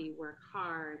scrappy, work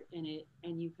hard, and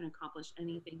you can accomplish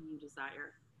anything you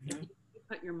desire. If you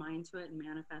put your mind to it and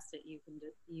manifest it, you can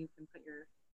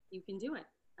do it.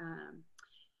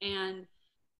 And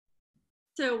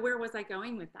so where was I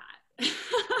going with that?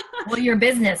 Well, your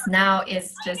business now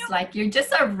is just like, you're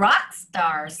just a rock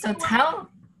star. So tell.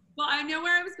 Well, I know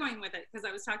where I was going with it, because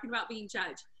I was talking about being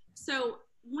judged. So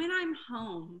when I'm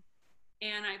home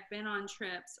and I've been on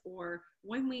trips, or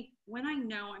when I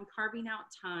know I'm carving out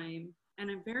time, and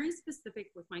I'm very specific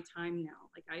with my time now,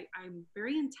 like I'm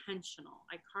very intentional.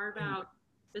 I carve out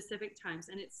specific times,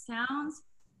 and it sounds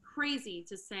crazy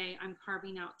to say I'm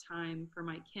carving out time for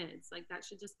my kids. Like that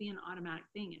should just be an automatic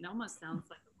thing. It almost sounds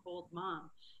like a cold mom.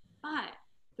 But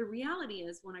the reality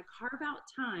is, when I carve out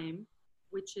time,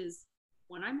 which is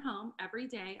when I'm home every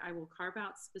day, I will carve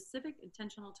out specific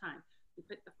intentional time. You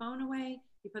put the phone away,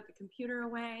 you put the computer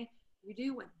away, you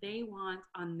do what they want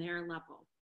on their level.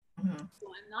 So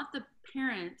I'm not the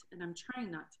parent, and I'm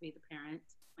trying not to be the parent.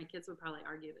 My kids would probably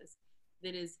argue this,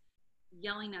 that is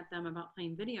yelling at them about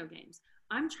playing video games.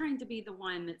 I'm trying to be the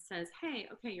one that says, hey,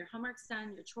 okay, your homework's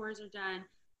done, your chores are done,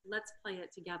 let's play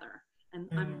it together. And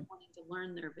I'm wanting to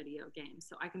learn their video games,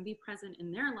 so I can be present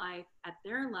in their life at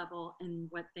their level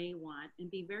and what they want, and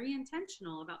be very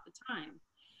intentional about the time.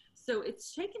 So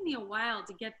it's taken me a while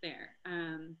to get there.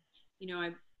 I'm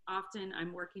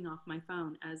working off my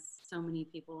phone, as so many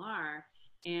people are,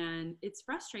 and it's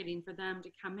frustrating for them to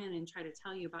come in and try to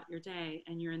tell you about your day,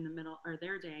 and you're in the middle, or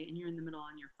their day, and you're in the middle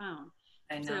on your phone.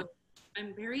 I know. So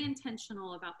I'm very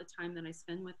intentional about the time that I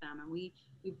spend with them. And we've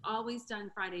always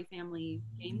done Friday family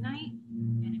game night.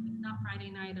 And if it's not Friday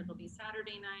night, it'll be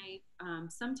Saturday night,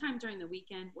 sometime during the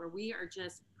weekend, where we are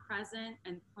just present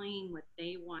and playing what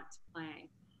they want to play.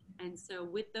 And so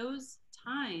with those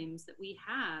times that we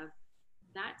have,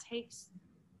 that takes,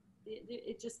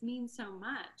 it just means so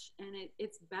much. And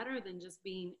it's better than just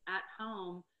being at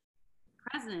home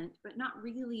present, but not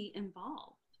really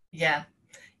involved. Yeah.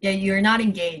 Yeah, you're not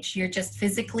engaged. You're just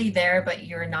physically there, but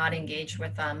you're not engaged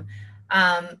with them.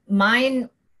 Mine,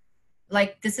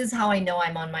 like, this is how I know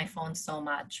I'm on my phone so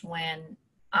much.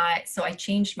 So I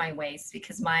changed my ways,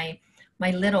 because my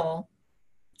little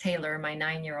Taylor, my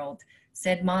 9-year-old,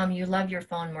 said, Mom, you love your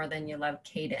phone more than you love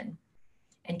Caden.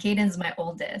 And Caden's my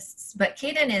oldest, but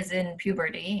Caden is in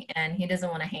puberty, and he doesn't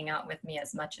want to hang out with me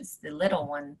as much as the little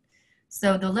one.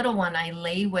 So the little one, I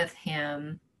lay with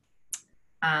him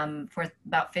for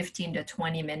about 15 to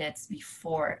 20 minutes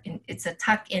before. And it's a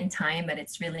tuck in time, but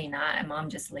it's really not. And Mom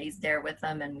just lays there with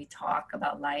him, and we talk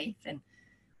about life and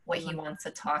what he wants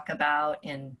to talk about,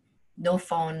 and no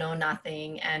phone, no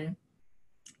nothing.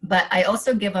 But I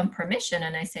also give him permission,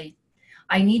 and I say,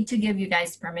 I need to give you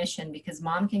guys permission, because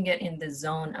Mom can get in the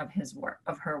zone of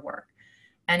her work.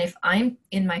 And if I'm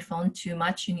in my phone too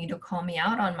much, you need to call me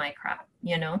out on my crap,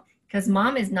 because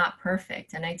Mom is not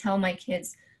perfect. And I tell my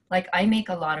kids, like, I make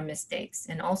a lot of mistakes.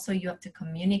 And also you have to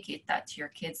communicate that to your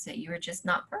kids, that you're just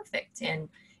not perfect. And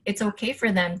it's okay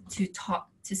for them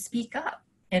to speak up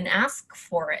and ask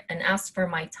for it, and ask for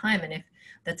my time. And if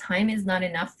the time is not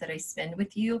enough that I spend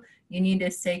with you, you need to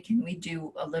say, can we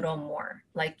do a little more?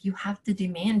 Like, you have to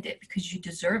demand it, because you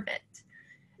deserve it.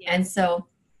 Yeah. And so,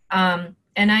 and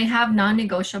I have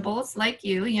non-negotiables like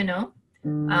you.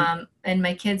 And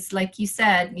my kids, like you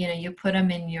said, you put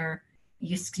them in you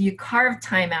carve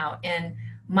time out, and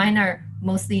mine are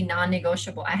mostly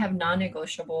non-negotiable. I have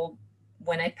non-negotiable.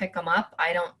 When I pick them up,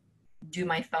 I don't do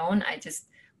my phone.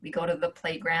 We go to the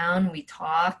playground, we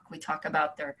talk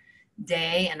about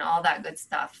day and all that good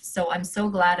stuff. So I'm so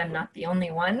glad I'm not the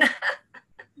only one.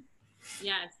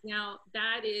 Yes. Now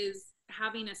that is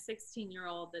having a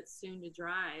 16-year-old that's soon to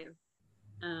drive.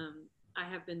 I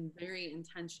have been very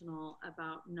intentional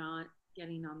about not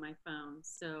getting on my phone.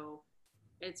 So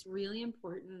it's really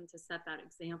important to set that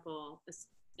example,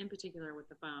 in particular with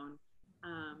the phone,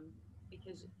 um,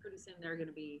 because pretty soon they're going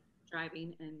to be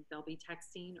driving and they'll be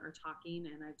texting or talking.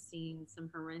 And I've seen some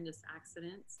horrendous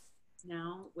accidents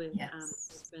now with Yes.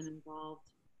 who've been involved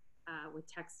with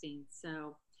texting.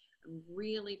 So I'm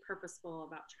really purposeful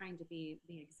about trying to be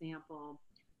the example,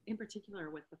 in particular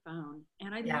with the phone.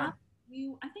 And I'd Yeah. love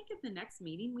you, I think at the next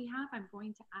meeting we have, I'm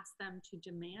going to ask them to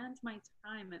demand my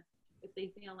time if they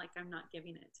feel like I'm not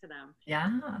giving it to them.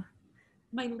 Yeah.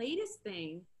 My latest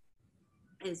thing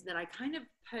is that I kind of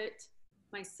put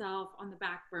myself on the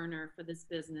back burner for this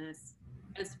business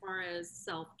as far as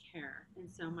self care.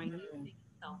 And so my new Mhm. thing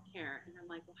is self care. And I'm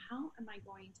like, well, how am I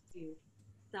going to do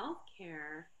self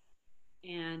care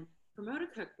and promote a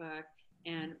cookbook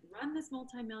and run this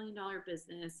multi-million dollar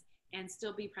business and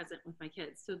still be present with my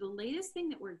kids? So the latest thing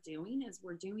that we're doing is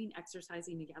we're doing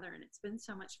exercising together, and it's been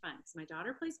so much fun because my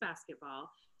daughter plays basketball,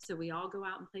 so we all go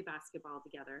out and play basketball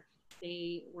together.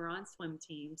 They were on swim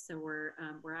team, so we're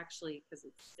actually, because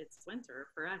it's winter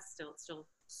for us still, it's still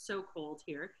so cold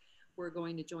here. We're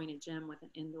going to join a gym with an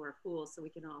indoor pool so we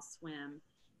can all swim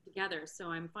together. So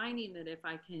I'm finding that if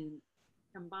I can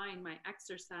combine my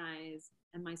exercise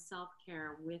and my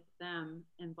self-care with them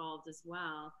involved as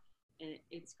well,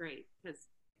 it's great because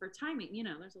for timing,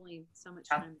 there's only so much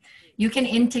Yeah. time. You can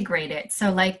integrate it.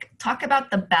 So like talk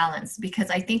about the balance, because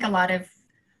I think a lot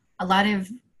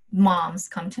of moms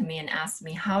come to me and ask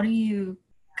me, how do you,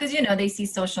 because they see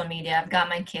social media, I've got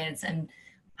my kids and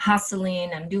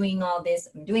hustling, I'm doing all this,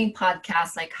 I'm doing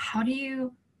podcasts, like how do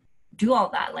you do all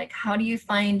that? Like how do you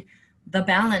find the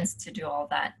balance to do all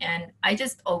that? And I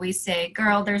just always say,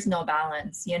 girl, there's no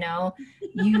balance,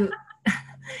 you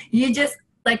you just,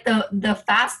 like, the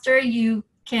faster you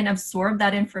can absorb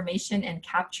that information and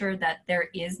capture that there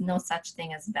is no such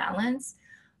thing as balance.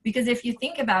 Because if you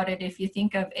think about it, if you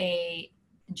think of a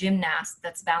gymnast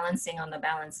that's balancing on the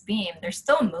balance beam, they're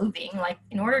still moving. Like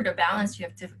in order to balance, you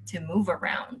have to move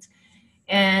around.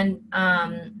 And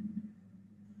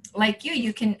like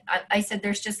you can, I said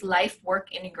there's just life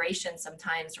work integration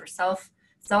sometimes, or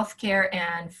self-care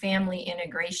and family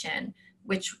integration,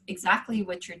 which exactly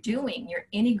what you're doing. You're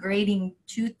integrating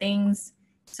two things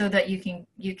so that you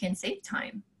can save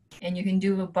time, and you can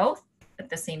do both at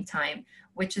the same time,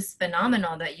 which is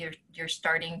phenomenal that you're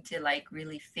starting to like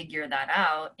really figure that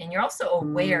out. And you're also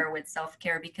aware with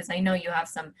self-care, because I know you have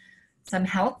some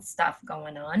health stuff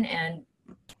going on, and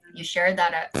you shared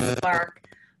that at Spark.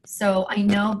 So I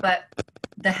know, but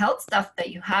the health stuff that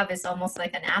you have is almost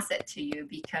like an asset to you,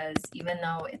 because even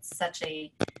though it's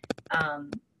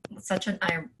um, such an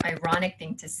ironic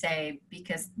thing to say,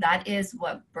 because that is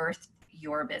what birthed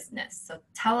your business. So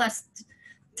tell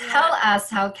Yeah. us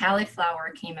how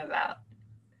Cauliflower came about.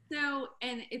 So,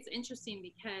 and it's interesting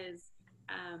because,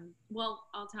 well,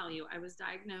 I'll tell you, I was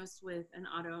diagnosed with an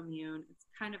autoimmune. It's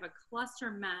kind of a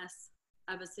cluster mess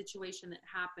of a situation that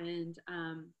happened.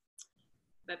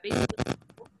 But basically,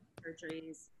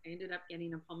 surgeries, I ended up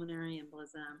getting a pulmonary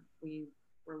embolism. We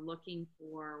were looking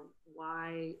for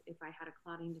why, if I had a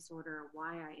clotting disorder,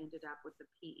 why I ended up with the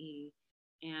PE.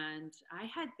 And I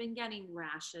had been getting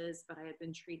rashes, but I had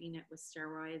been treating it with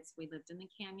steroids. We lived in the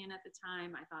canyon at the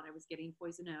time. I thought I was getting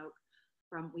poison oak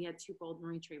we had two golden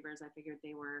retrievers. I figured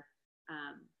they were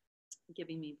um,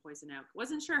 giving me poison oak.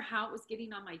 Wasn't sure how it was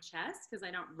getting on my chest because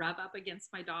I don't rub up against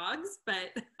my dogs,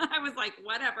 but I was like,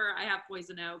 whatever, I have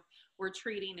poison oak. We're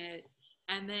treating it.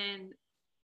 And then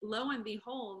lo and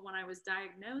behold, when I was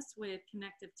diagnosed with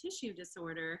connective tissue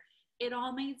disorder, it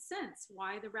all made sense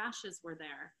why the rashes were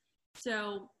there.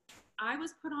 So I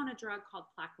was put on a drug called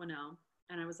Plaquenil,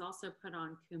 and I was also put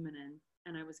on Coumadin,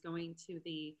 and I was going to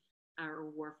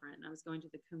or warfarin. I was going to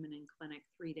the Coumadin clinic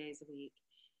 3 days a week.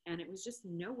 And it was just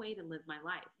no way to live my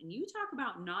life. And you talk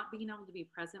about not being able to be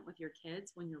present with your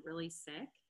kids when you're really sick.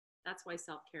 That's why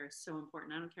self-care is so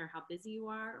important. I don't care how busy you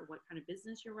are or what kind of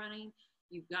business you're running.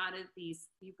 You've got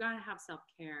to have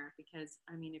self-care, because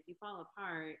I mean, if you fall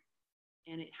apart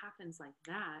and it happens like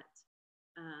that,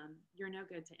 you're no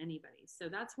good to anybody. So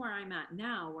that's where I'm at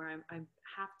now, where I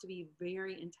have to be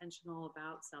very intentional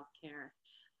about self-care.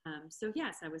 So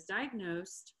yes, I was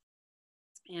diagnosed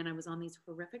and I was on these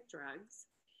horrific drugs,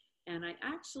 and I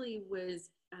actually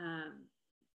was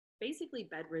basically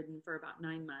bedridden for about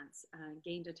 9 months,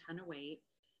 gained a ton of weight.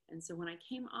 And so when I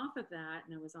came off of that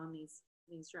and I was on these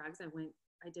drugs,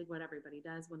 I did what everybody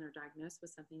does when they're diagnosed with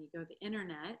something. You go to the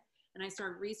internet And I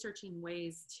started researching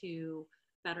ways to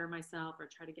better myself or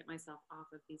try to get myself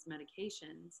off of these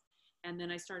medications. And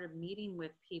then I started meeting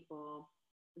with people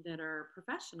that are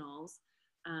professionals,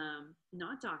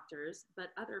 not doctors,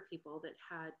 but other people that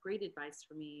had great advice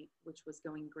for me, which was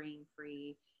going grain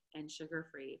free and sugar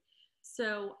free.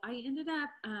 So I ended up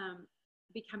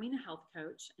becoming a health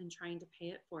coach and trying to pay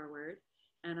it forward.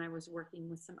 And I was working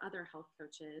with some other health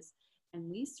coaches. And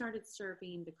we started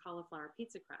serving the cauliflower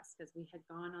pizza crust because we had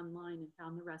gone online and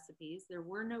found the recipes. There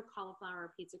were no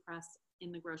cauliflower pizza crusts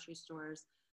in the grocery stores.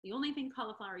 The only thing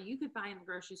cauliflower you could buy in the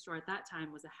grocery store at that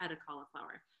time was a head of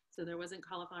cauliflower. So there wasn't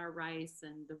cauliflower rice,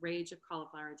 and the rage of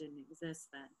cauliflower didn't exist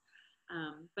then.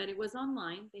 But it was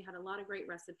online. They had a lot of great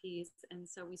recipes. And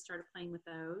so we started playing with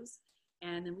those.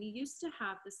 And then we used to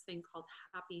have this thing called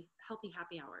healthy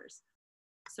happy hours.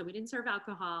 So we didn't serve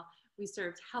alcohol. We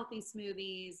served healthy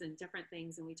smoothies and different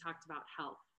things, and we talked about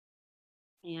health.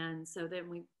 And so then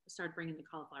we started bringing the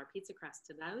cauliflower pizza crust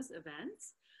to those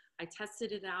events. I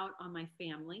tested it out on my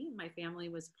family. My family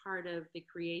was part of the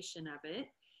creation of it.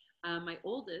 My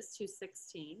oldest, who's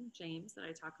 16, James, that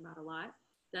I talk about a lot,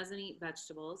 doesn't eat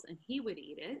vegetables, and he would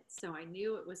eat it. So I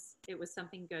knew it was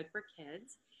something good for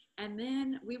kids. And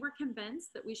then we were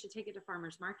convinced that we should take it to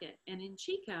farmers market. And in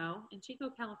Chico,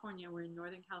 California, we're in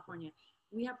Northern California,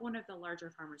 we have one of the larger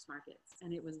farmers markets,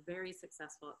 and it was very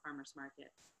successful at farmers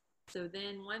market. So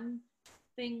then one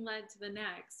thing led to the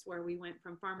next, where we went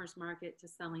from farmers market to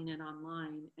selling it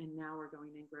online, and now we're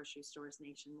going in grocery stores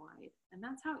nationwide. And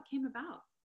that's how it came about.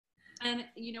 And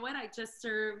you know what? I just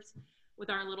served with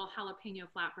our little jalapeno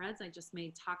flatbreads. I just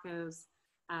made tacos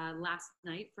last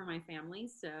night for my family.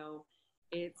 So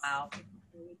it's a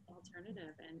good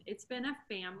alternative. And it's been a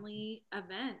family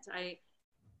event.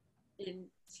 In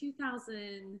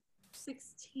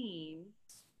 2016,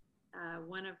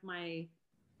 one of my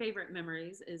favorite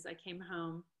memories is I came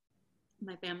home.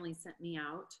 My family sent me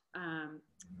out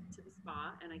to the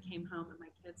spa, and I came home, and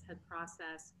my kids had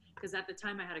processed, because at the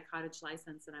time I had a cottage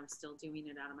license and I was still doing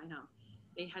it out of my home.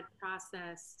 They had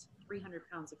processed 300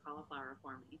 pounds of cauliflower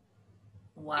for me.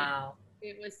 Wow.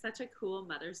 And it was such a cool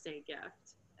Mother's Day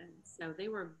gift. And so they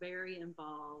were very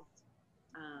involved.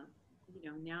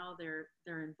 Now they're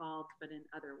involved, but in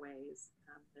other ways.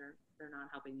 They're not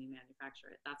helping me manufacture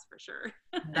it. That's for sure.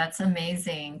 That's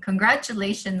amazing.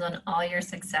 Congratulations on all your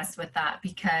success with that,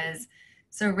 because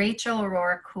so Rachel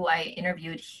O'Rourke, who I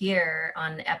interviewed here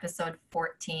on episode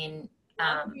 14,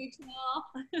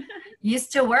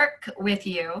 used to work with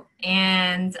you,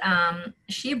 and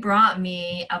she brought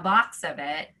me a box of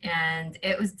it, and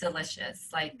it was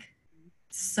delicious, like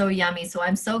so yummy. So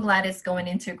I'm so glad it's going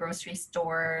into grocery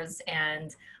stores,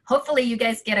 and hopefully you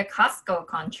guys get a Costco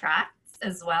contract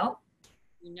as well.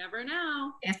 You never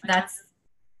know. If that's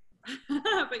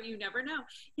but you never know.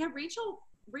 Yeah, Rachel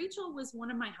was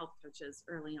one of my health coaches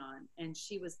early on, and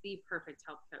she was the perfect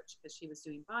health coach because she was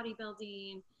doing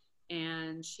bodybuilding,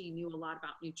 and she knew a lot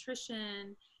about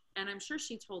nutrition. And I'm sure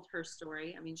she told her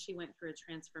story. I mean, she went through a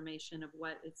transformation of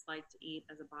what it's like to eat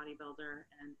as a bodybuilder,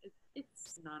 and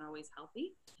it's not always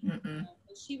healthy.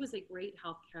 She was a great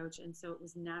health coach, and so it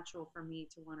was natural for me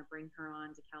to want to bring her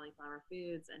on to Cali Flower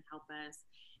Foods and help us.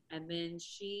 And then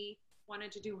she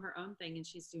wanted to do her own thing, and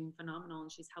she's doing phenomenal,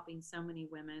 and she's helping so many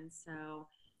women. So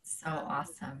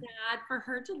awesome. Sad for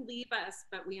her to leave us,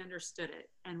 but we understood it,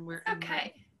 and we're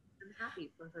okay. I'm happy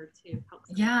for her to help.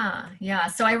 Yeah.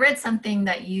 So I read something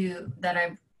that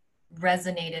I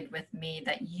resonated with me,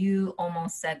 that you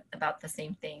almost said about the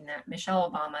same thing that Michelle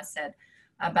Obama said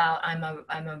about I'm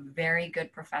a very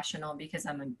good professional because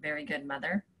I'm a very good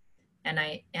mother, and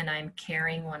I'm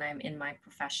caring when I'm in my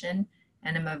profession,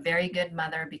 and I'm a very good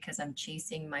mother because I'm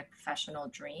chasing my professional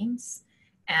dreams,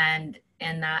 and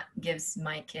that gives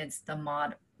my kids the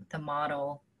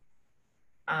model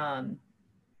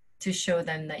to show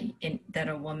them that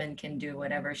a woman can do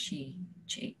whatever she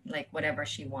whatever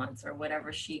she wants or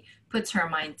whatever she puts her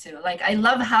mind to. Like, I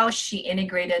love how she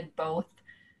integrated both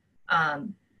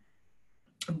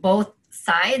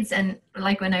sides. And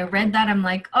like, when I read that, I'm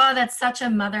like, oh, that's such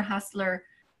a mother hustler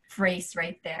phrase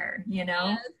right there,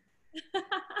 Yes.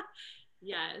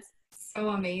 Yes. So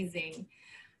amazing.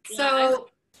 Yeah,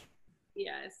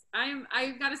 yes,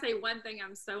 I've got to say one thing.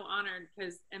 I'm so honored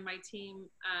because, and my team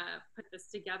put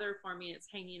this together for me. It's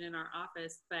hanging in our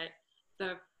office. But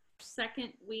the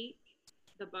second week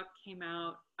the book came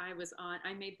out, I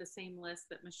made the same list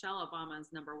that Michelle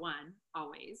Obama's number 1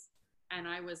 always, and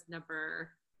I was number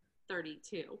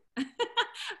 32.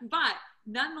 But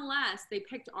nonetheless, they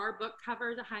picked our book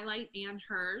cover to highlight and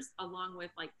hers, along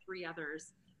with like 3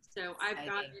 others. So I've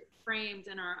got it framed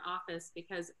in our office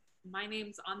because my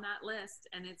name's on that list,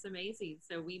 and it's amazing.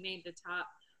 So we made the top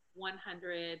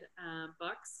 100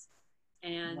 books,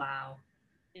 and Wow.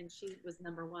 she was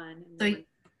number one. And So,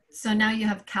 so now you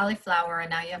have cauliflower, and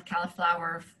now you have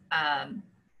cauliflower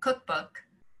cookbook.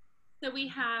 So we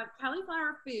have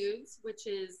Cauliflower Foods, which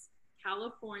is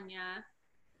California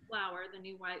flour, the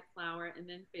new white flour, and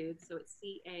then foods. So it's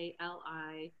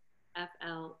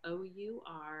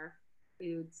CALIFLOUR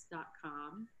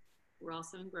foods.com. We're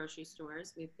also in grocery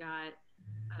stores. We've got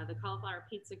the cauliflower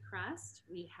pizza crust.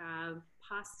 We have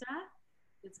pasta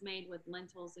that's made with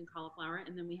lentils and cauliflower.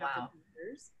 And then we have the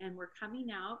burgers. And we're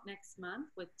coming out next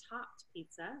month with topped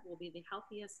pizza. Will be the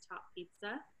healthiest top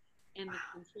pizza in the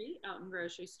country out in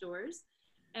grocery stores.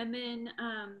 And then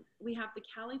we have the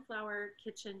Cauliflower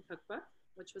Kitchen Cookbook,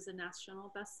 which was a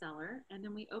national bestseller. And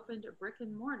then we opened a brick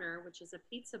and mortar, which is a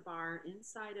pizza bar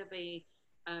inside of a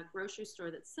grocery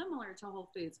store that's similar to Whole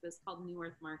Foods, but it's called New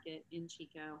Earth Market in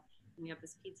Chico. And we have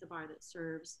this pizza bar that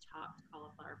serves topped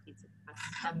cauliflower pizza crust.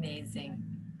 Amazing.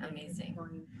 Amazing.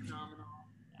 Phenomenal.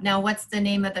 Now, what's the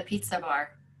name of the pizza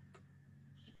bar?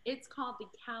 It's called the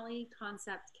Cali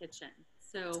Concept Kitchen.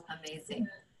 So amazing.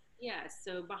 Yeah,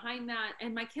 so behind that,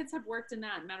 and my kids have worked in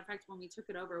that. Matter of fact, when we took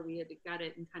it over, we had to gut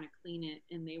it and kind of clean it,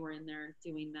 and they were in there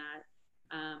doing that.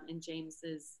 And James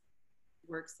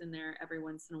works in there every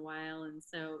once in a while, and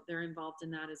so they're involved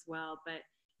in that as well. But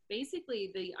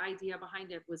basically, the idea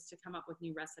behind it was to come up with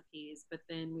new recipes, but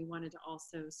then we wanted to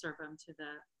also serve them to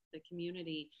the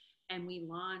community. And we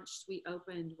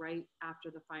opened right after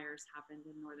the fires happened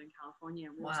in Northern California.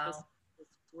 We were supposed to this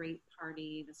great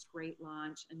party, this great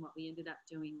launch, and what we ended up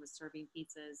doing was serving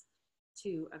pizzas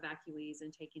to evacuees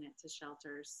and taking it to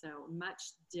shelters. So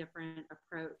much different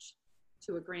approach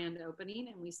to a grand opening,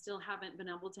 and we still haven't been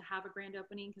able to have a grand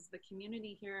opening because the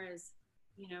community here is,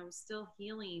 still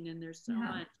healing, and there's so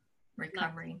much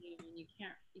recovery. And you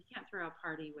can't throw a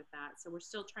party with that. So we're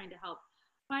still trying to help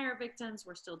fire victims.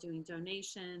 We're still doing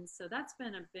donations. So that's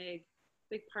been a big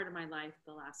part of my life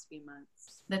the last few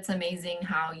months. That's amazing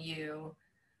how you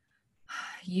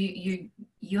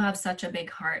have such a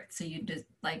big heart. So you just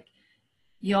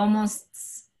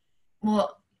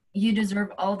you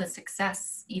deserve all the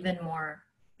success even more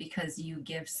because you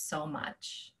give so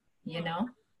much,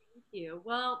 Thank you.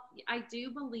 Well, I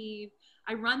do believe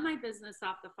I run my business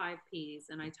off the 5 P's,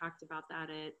 and I talked about that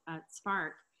at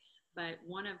Spark, but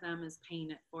one of them is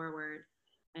paying it forward.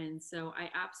 And so I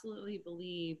absolutely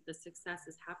believe the success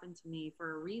has happened to me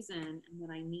for a reason, and that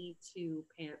I need to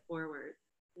pay it forward,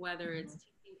 whether it's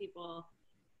teaching people,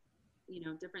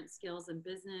 different skills in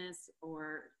business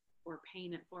or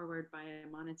paying it forward by a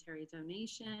monetary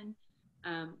donation.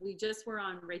 We just were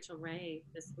on Rachel Ray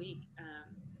this week.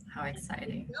 How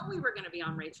exciting. We were going to be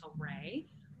on Rachel Ray.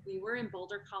 We were in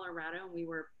Boulder, Colorado, and we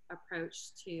were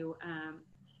approached to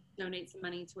donate some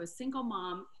money to a single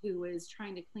mom who is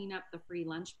trying to clean up the free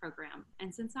lunch program.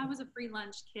 And since I was a free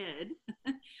lunch kid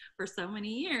for so many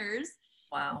years,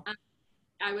 wow,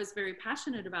 I was very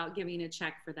passionate about giving a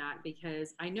check for that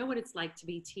because I know what it's like to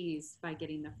be teased by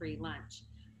getting the free lunch.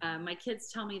 My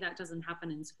kids tell me that doesn't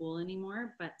happen in school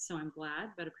anymore, so I'm glad.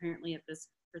 But apparently at this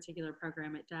particular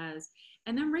program it does.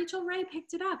 And then Rachel Ray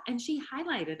picked it up, and she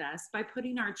highlighted us by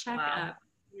putting our check up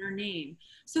your name.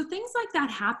 So things like that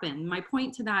happen. My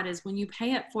point to that is when you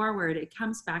pay it forward, it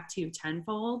comes back to you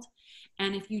tenfold.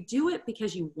 And if you do it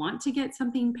because you want to get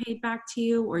something paid back to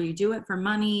you, or you do it for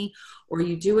money, or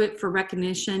you do it for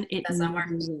recognition, it doesn't work.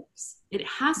 It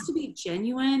has to be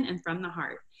genuine and from the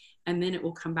heart, and then it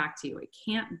will come back to you. It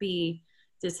can't be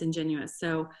disingenuous.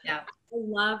 So I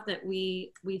love that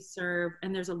we serve,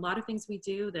 and there's a lot of things we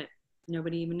do that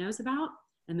nobody even knows about.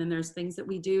 And then there's things that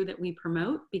we do that we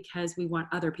promote because we want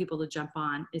other people to jump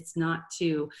on. It's not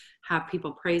to have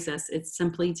people praise us. It's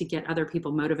simply to get other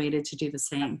people motivated to do the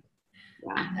same.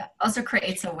 Yeah. And also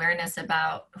creates awareness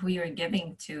about who you're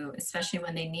giving to, especially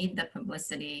when they need the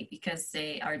publicity because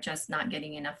they are just not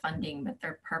getting enough funding, but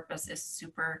their purpose is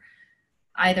super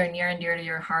either near and dear to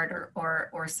your heart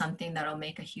or something that'll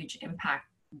make a huge impact,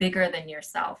 bigger than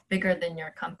yourself, bigger than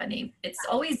your company. It's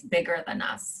always bigger than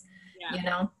us,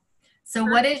 So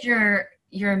what is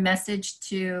your message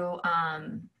to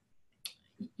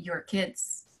your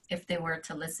kids if they were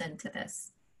to listen to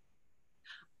this?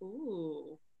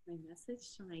 Ooh, my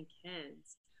message to my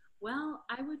kids. Well,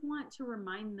 I would want to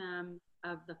remind them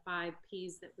of the 5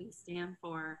 P's that we stand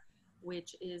for,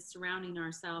 which is surrounding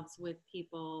ourselves with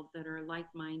people that are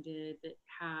like-minded, that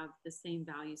have the same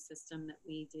value system that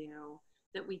we do,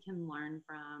 that we can learn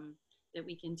from, that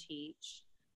we can teach.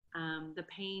 The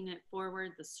paying it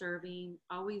forward, the serving,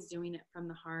 always doing it from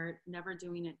the heart, never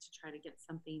doing it to try to get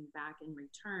something back in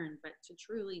return, but to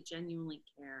truly, genuinely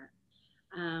care.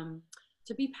 Um,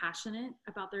 to be passionate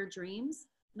about their dreams,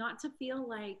 not to feel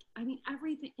like, I mean,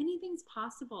 everything, anything's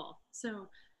possible. So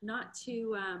not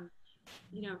to,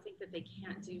 think that they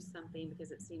can't do something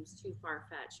because it seems too far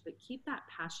fetched, but keep that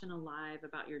passion alive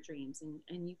about your dreams,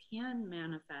 and you can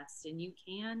manifest, and you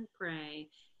can pray,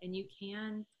 and you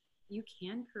can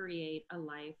create a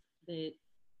life that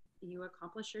you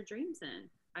accomplish your dreams in.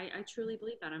 I truly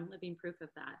believe that. I'm living proof of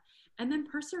that. And then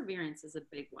perseverance is a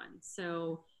big one.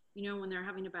 So, when they're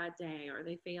having a bad day or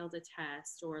they failed a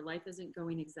test or life isn't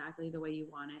going exactly the way you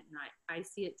want it. And I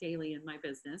see it daily in my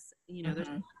business. There's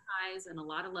a lot of highs and a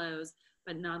lot of lows,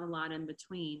 but not a lot in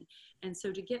between. And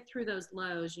so to get through those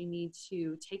lows, you need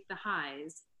to take the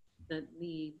highs,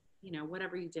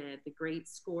 whatever you did, the great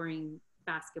scoring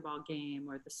basketball game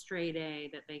or the straight A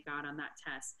that they got on that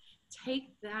test,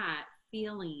 take that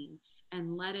feeling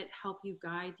and let it help you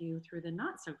guide you through the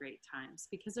not so great times,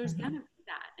 because there's going to be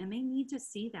that, and they need to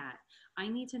see that. I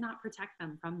need to not protect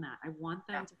them from that. I want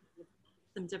them to have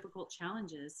some difficult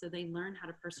challenges so they learn how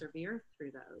to persevere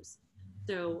through those.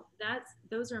 So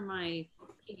those are my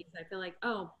P's. I feel like,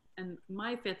 and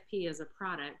my fifth P is a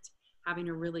product, having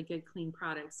a really good, clean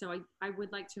product. So I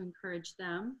would like to encourage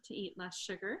them to eat less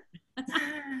sugar,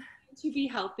 to be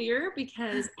healthier,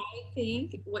 because I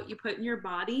think what you put in your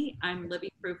body, I'm living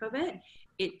proof of it,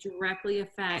 it directly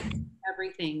affects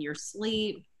everything. Your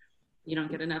sleep, you don't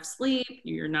get enough sleep,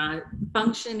 you're not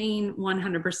functioning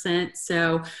 100%.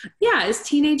 So yeah, as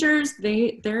teenagers,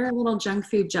 they're a little junk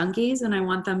food junkies, and I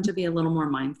want them to be a little more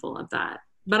mindful of that.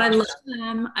 But I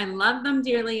love them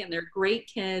dearly, and they're great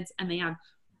kids, and they have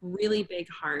really big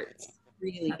hearts.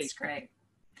 That's great.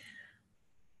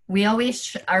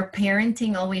 Our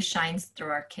parenting always shines through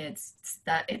our kids.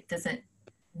 That it doesn't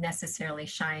necessarily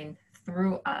shine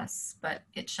through us, but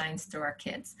it shines through our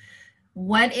kids.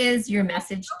 What is your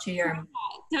message to your?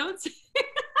 Don't.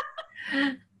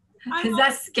 Is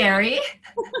that scary?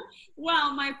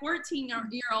 Well, my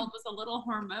 14-year-old was a little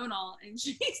hormonal, and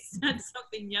she said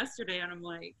something yesterday, and I'm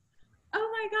like,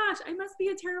 oh my gosh, I must be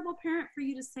a terrible parent for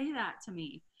you to say that to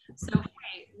me. So,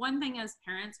 hey, one thing as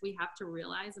parents, we have to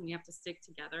realize, and we have to stick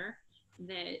together,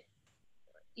 that,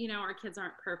 our kids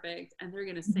aren't perfect, and they're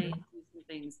going to say some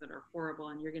things that are horrible,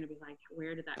 and you're going to be like,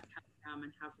 where did that come from,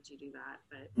 and how could you do that?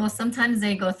 But well, sometimes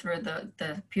they go through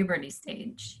the puberty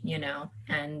stage,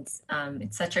 and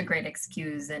it's such a great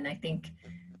excuse, and I think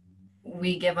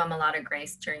we give them a lot of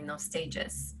grace during those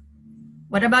stages.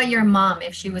 What about your mom?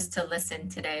 If she was to listen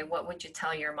today, what would you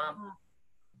tell your mom?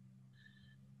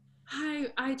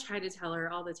 I try to tell her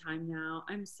all the time now.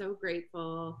 I'm so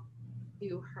grateful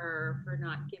to her for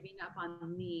not giving up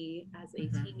on me as a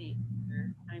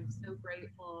teenager. I'm so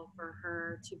grateful for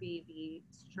her to be the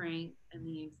strength and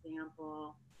the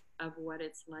example of what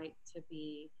it's like to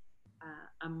be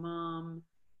a mom,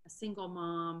 a single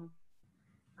mom,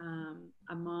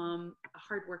 a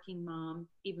hardworking mom,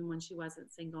 even when she wasn't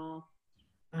single,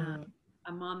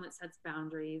 a mom that sets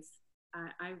boundaries.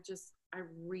 I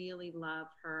really love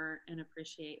her and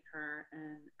appreciate her,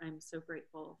 and I'm so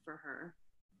grateful for her.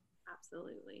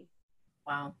 Absolutely.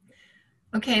 Wow.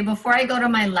 Okay, before I go to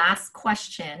my last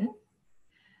question,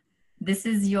 this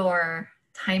is your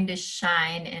time to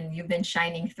shine, and you've been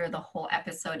shining through the whole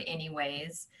episode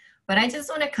anyways. But I just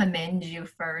want to commend you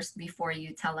first before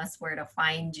you tell us where to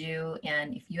find you,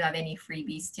 and if you have any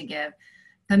freebies to give.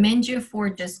 Commend you for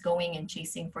just going and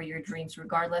chasing for your dreams,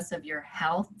 regardless of your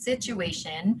health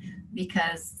situation,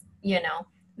 because,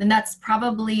 then that's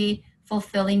probably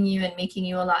fulfilling you and making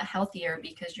you a lot healthier,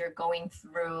 because you're going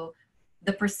through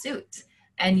the pursuit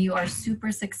and you are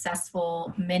super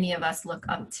successful. Many of us look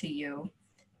up to you.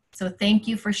 So thank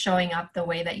you for showing up the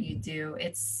way that you do.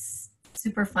 It's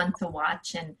super fun to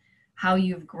watch, and how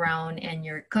you've grown, and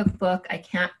your cookbook. I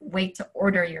can't wait to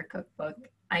order your cookbook.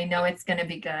 I know it's going to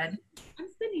be good. I'm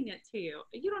sending it to you.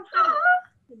 You don't have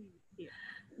it.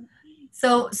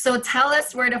 So tell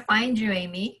us where to find you,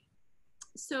 Amy.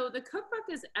 So the cookbook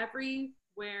is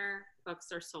everywhere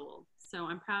books are sold. So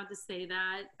I'm proud to say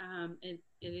that. It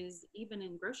is even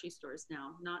in grocery stores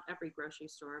now. Not every grocery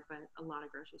store, but a lot of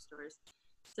grocery stores.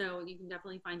 So you can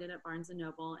definitely find it at Barnes &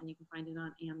 Noble, and you can find it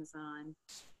on Amazon.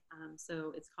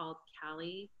 So it's called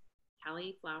Cali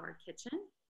Flower Kitchen,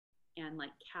 and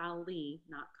like Cali,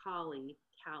 not Cali,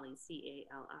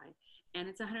 C-A-L-I. And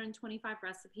it's 125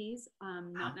 recipes,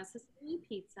 not necessarily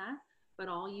pizza, but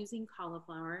all using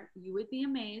cauliflower. You would be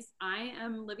amazed. I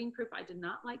am living proof. I did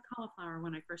not like cauliflower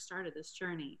when I first started this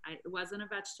journey. It wasn't a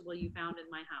vegetable you found in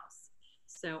my house.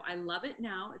 So I love it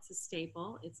now. It's a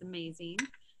staple. It's amazing.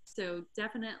 So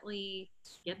definitely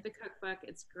get the cookbook.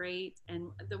 It's great. And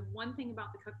the one thing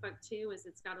about the cookbook too is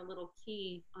it's got a little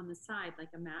key on the side, like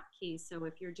a map key. So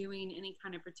if you're doing any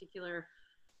kind of particular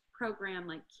program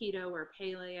like keto or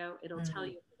paleo, it'll tell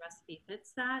you if the recipe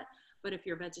fits that. But if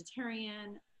you're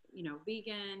vegetarian,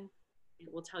 vegan,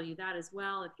 it will tell you that as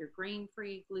well. If you're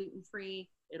grain-free, gluten-free,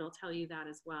 it'll tell you that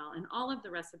as well. And all of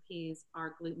the recipes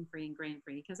are gluten-free and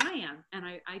grain-free because I am. And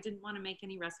I didn't want to make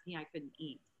any recipe I couldn't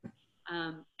eat.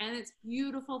 And it's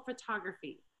beautiful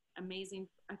photography. Amazing.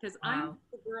 Because I'm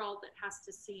the girl that has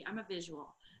to see, I'm a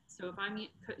visual. So if I'm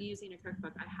using a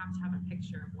cookbook, I have to have a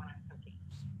picture of what I'm cooking.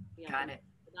 Got it.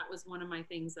 That was one of my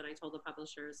things that I told the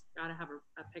publishers, got to have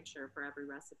a picture for every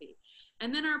recipe.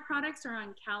 And then our products are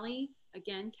on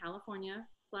California,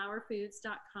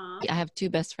 flowerfoods.com. I have two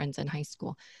best friends in high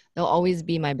school. They'll always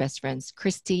be my best friends,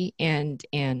 Christy and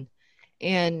Ann.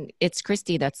 And it's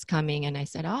Christy that's coming. And I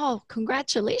said, oh,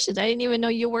 congratulations. I didn't even know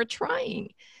you were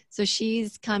trying. So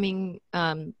she's coming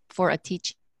for a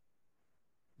teaching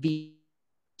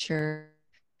feature.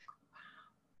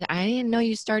 I didn't know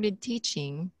you started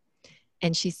teaching.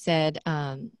 And she said,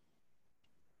 I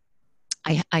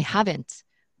haven't,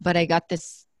 but I got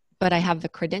this, but I have the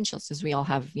credentials, because we all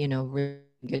have, really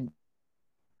good.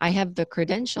 I have the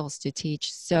credentials to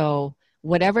teach. So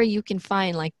whatever you can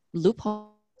find, like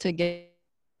loophole to get.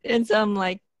 And so I'm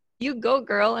like, you go,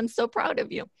 girl. I'm so proud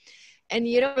of you. And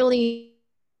you don't really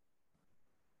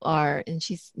are. And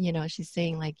she's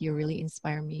saying like, you really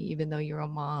inspire me, even though you're a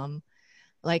mom.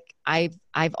 Like I've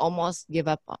almost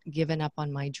given up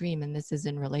on my dream. And this is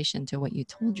in relation to what you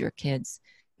told your kids.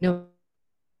 Of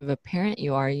a parent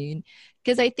you are,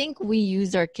 because I think we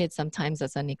use our kids sometimes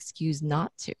as an excuse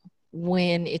not to,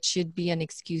 when it should be an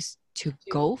excuse to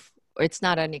go. Or it's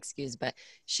not an excuse, but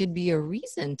should be a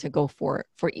reason to go for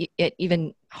it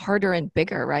even harder and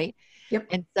bigger, right? Yep.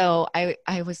 And so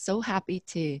I was so happy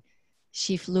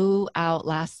she flew out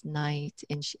last night,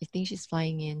 and I think she's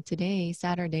flying in today,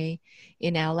 Saturday,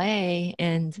 in LA.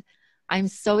 And I'm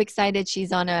so excited.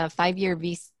 She's on a 5-year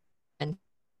visa, and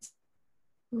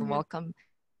welcome.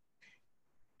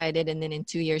 And then in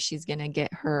 2 years, she's going to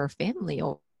get her family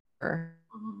over.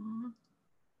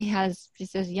 She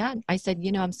says, yeah. I said,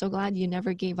 I'm so glad you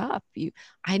never gave up. I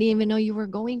didn't even know you were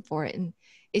going for it. And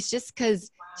it's just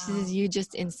because she says, you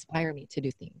just inspire me to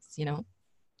do things,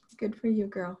 Good for you,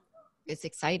 girl. It's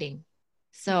exciting.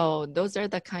 So those are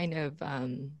the kind of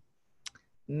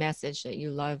message that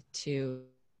you love to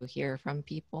hear from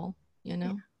people,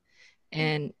 Yeah.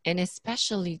 and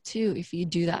especially too, if you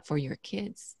do that for your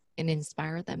kids and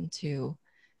inspire them to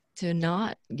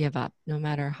not give up, no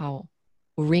matter how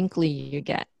wrinkly you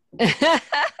get.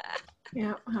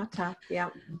 Yeah, how tough. Yeah.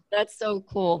 That's so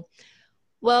cool.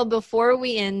 Well, before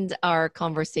we end our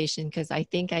conversation, because I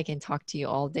think I can talk to you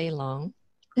all day long,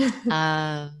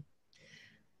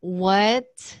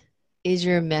 what is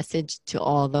your message to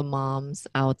all the moms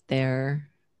out there,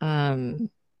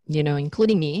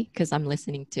 including me, because I'm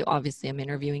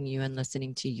interviewing you and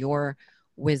listening to your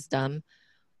wisdom.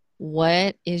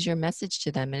 What is your message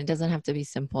to them? And it doesn't have to be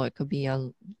simple. It could be a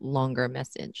longer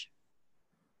message.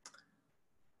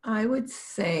 I would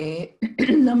say,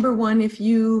 number one,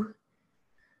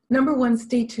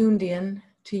 stay tuned in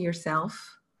to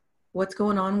yourself. What's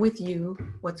going on with you?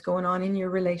 What's going on in your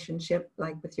relationship,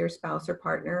 like with your spouse or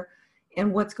partner,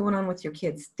 and what's going on with your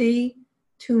kids? Stay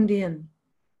tuned in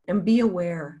and be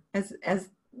aware as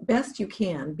best you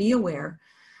can. Be aware,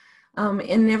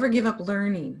 and never give up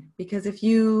learning. Because if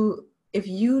you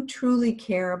truly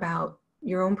care about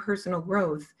your own personal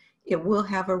growth, it will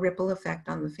have a ripple effect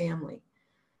on the family.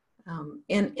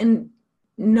 And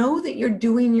know that you're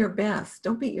doing your best.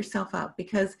 Don't beat yourself up,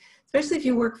 because especially if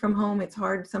you work from home, it's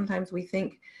hard. Sometimes we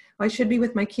think, I should be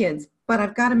with my kids, but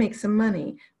I've got to make some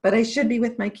money. But I should be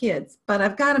with my kids, but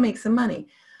I've got to make some money.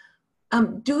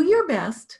 Do your best,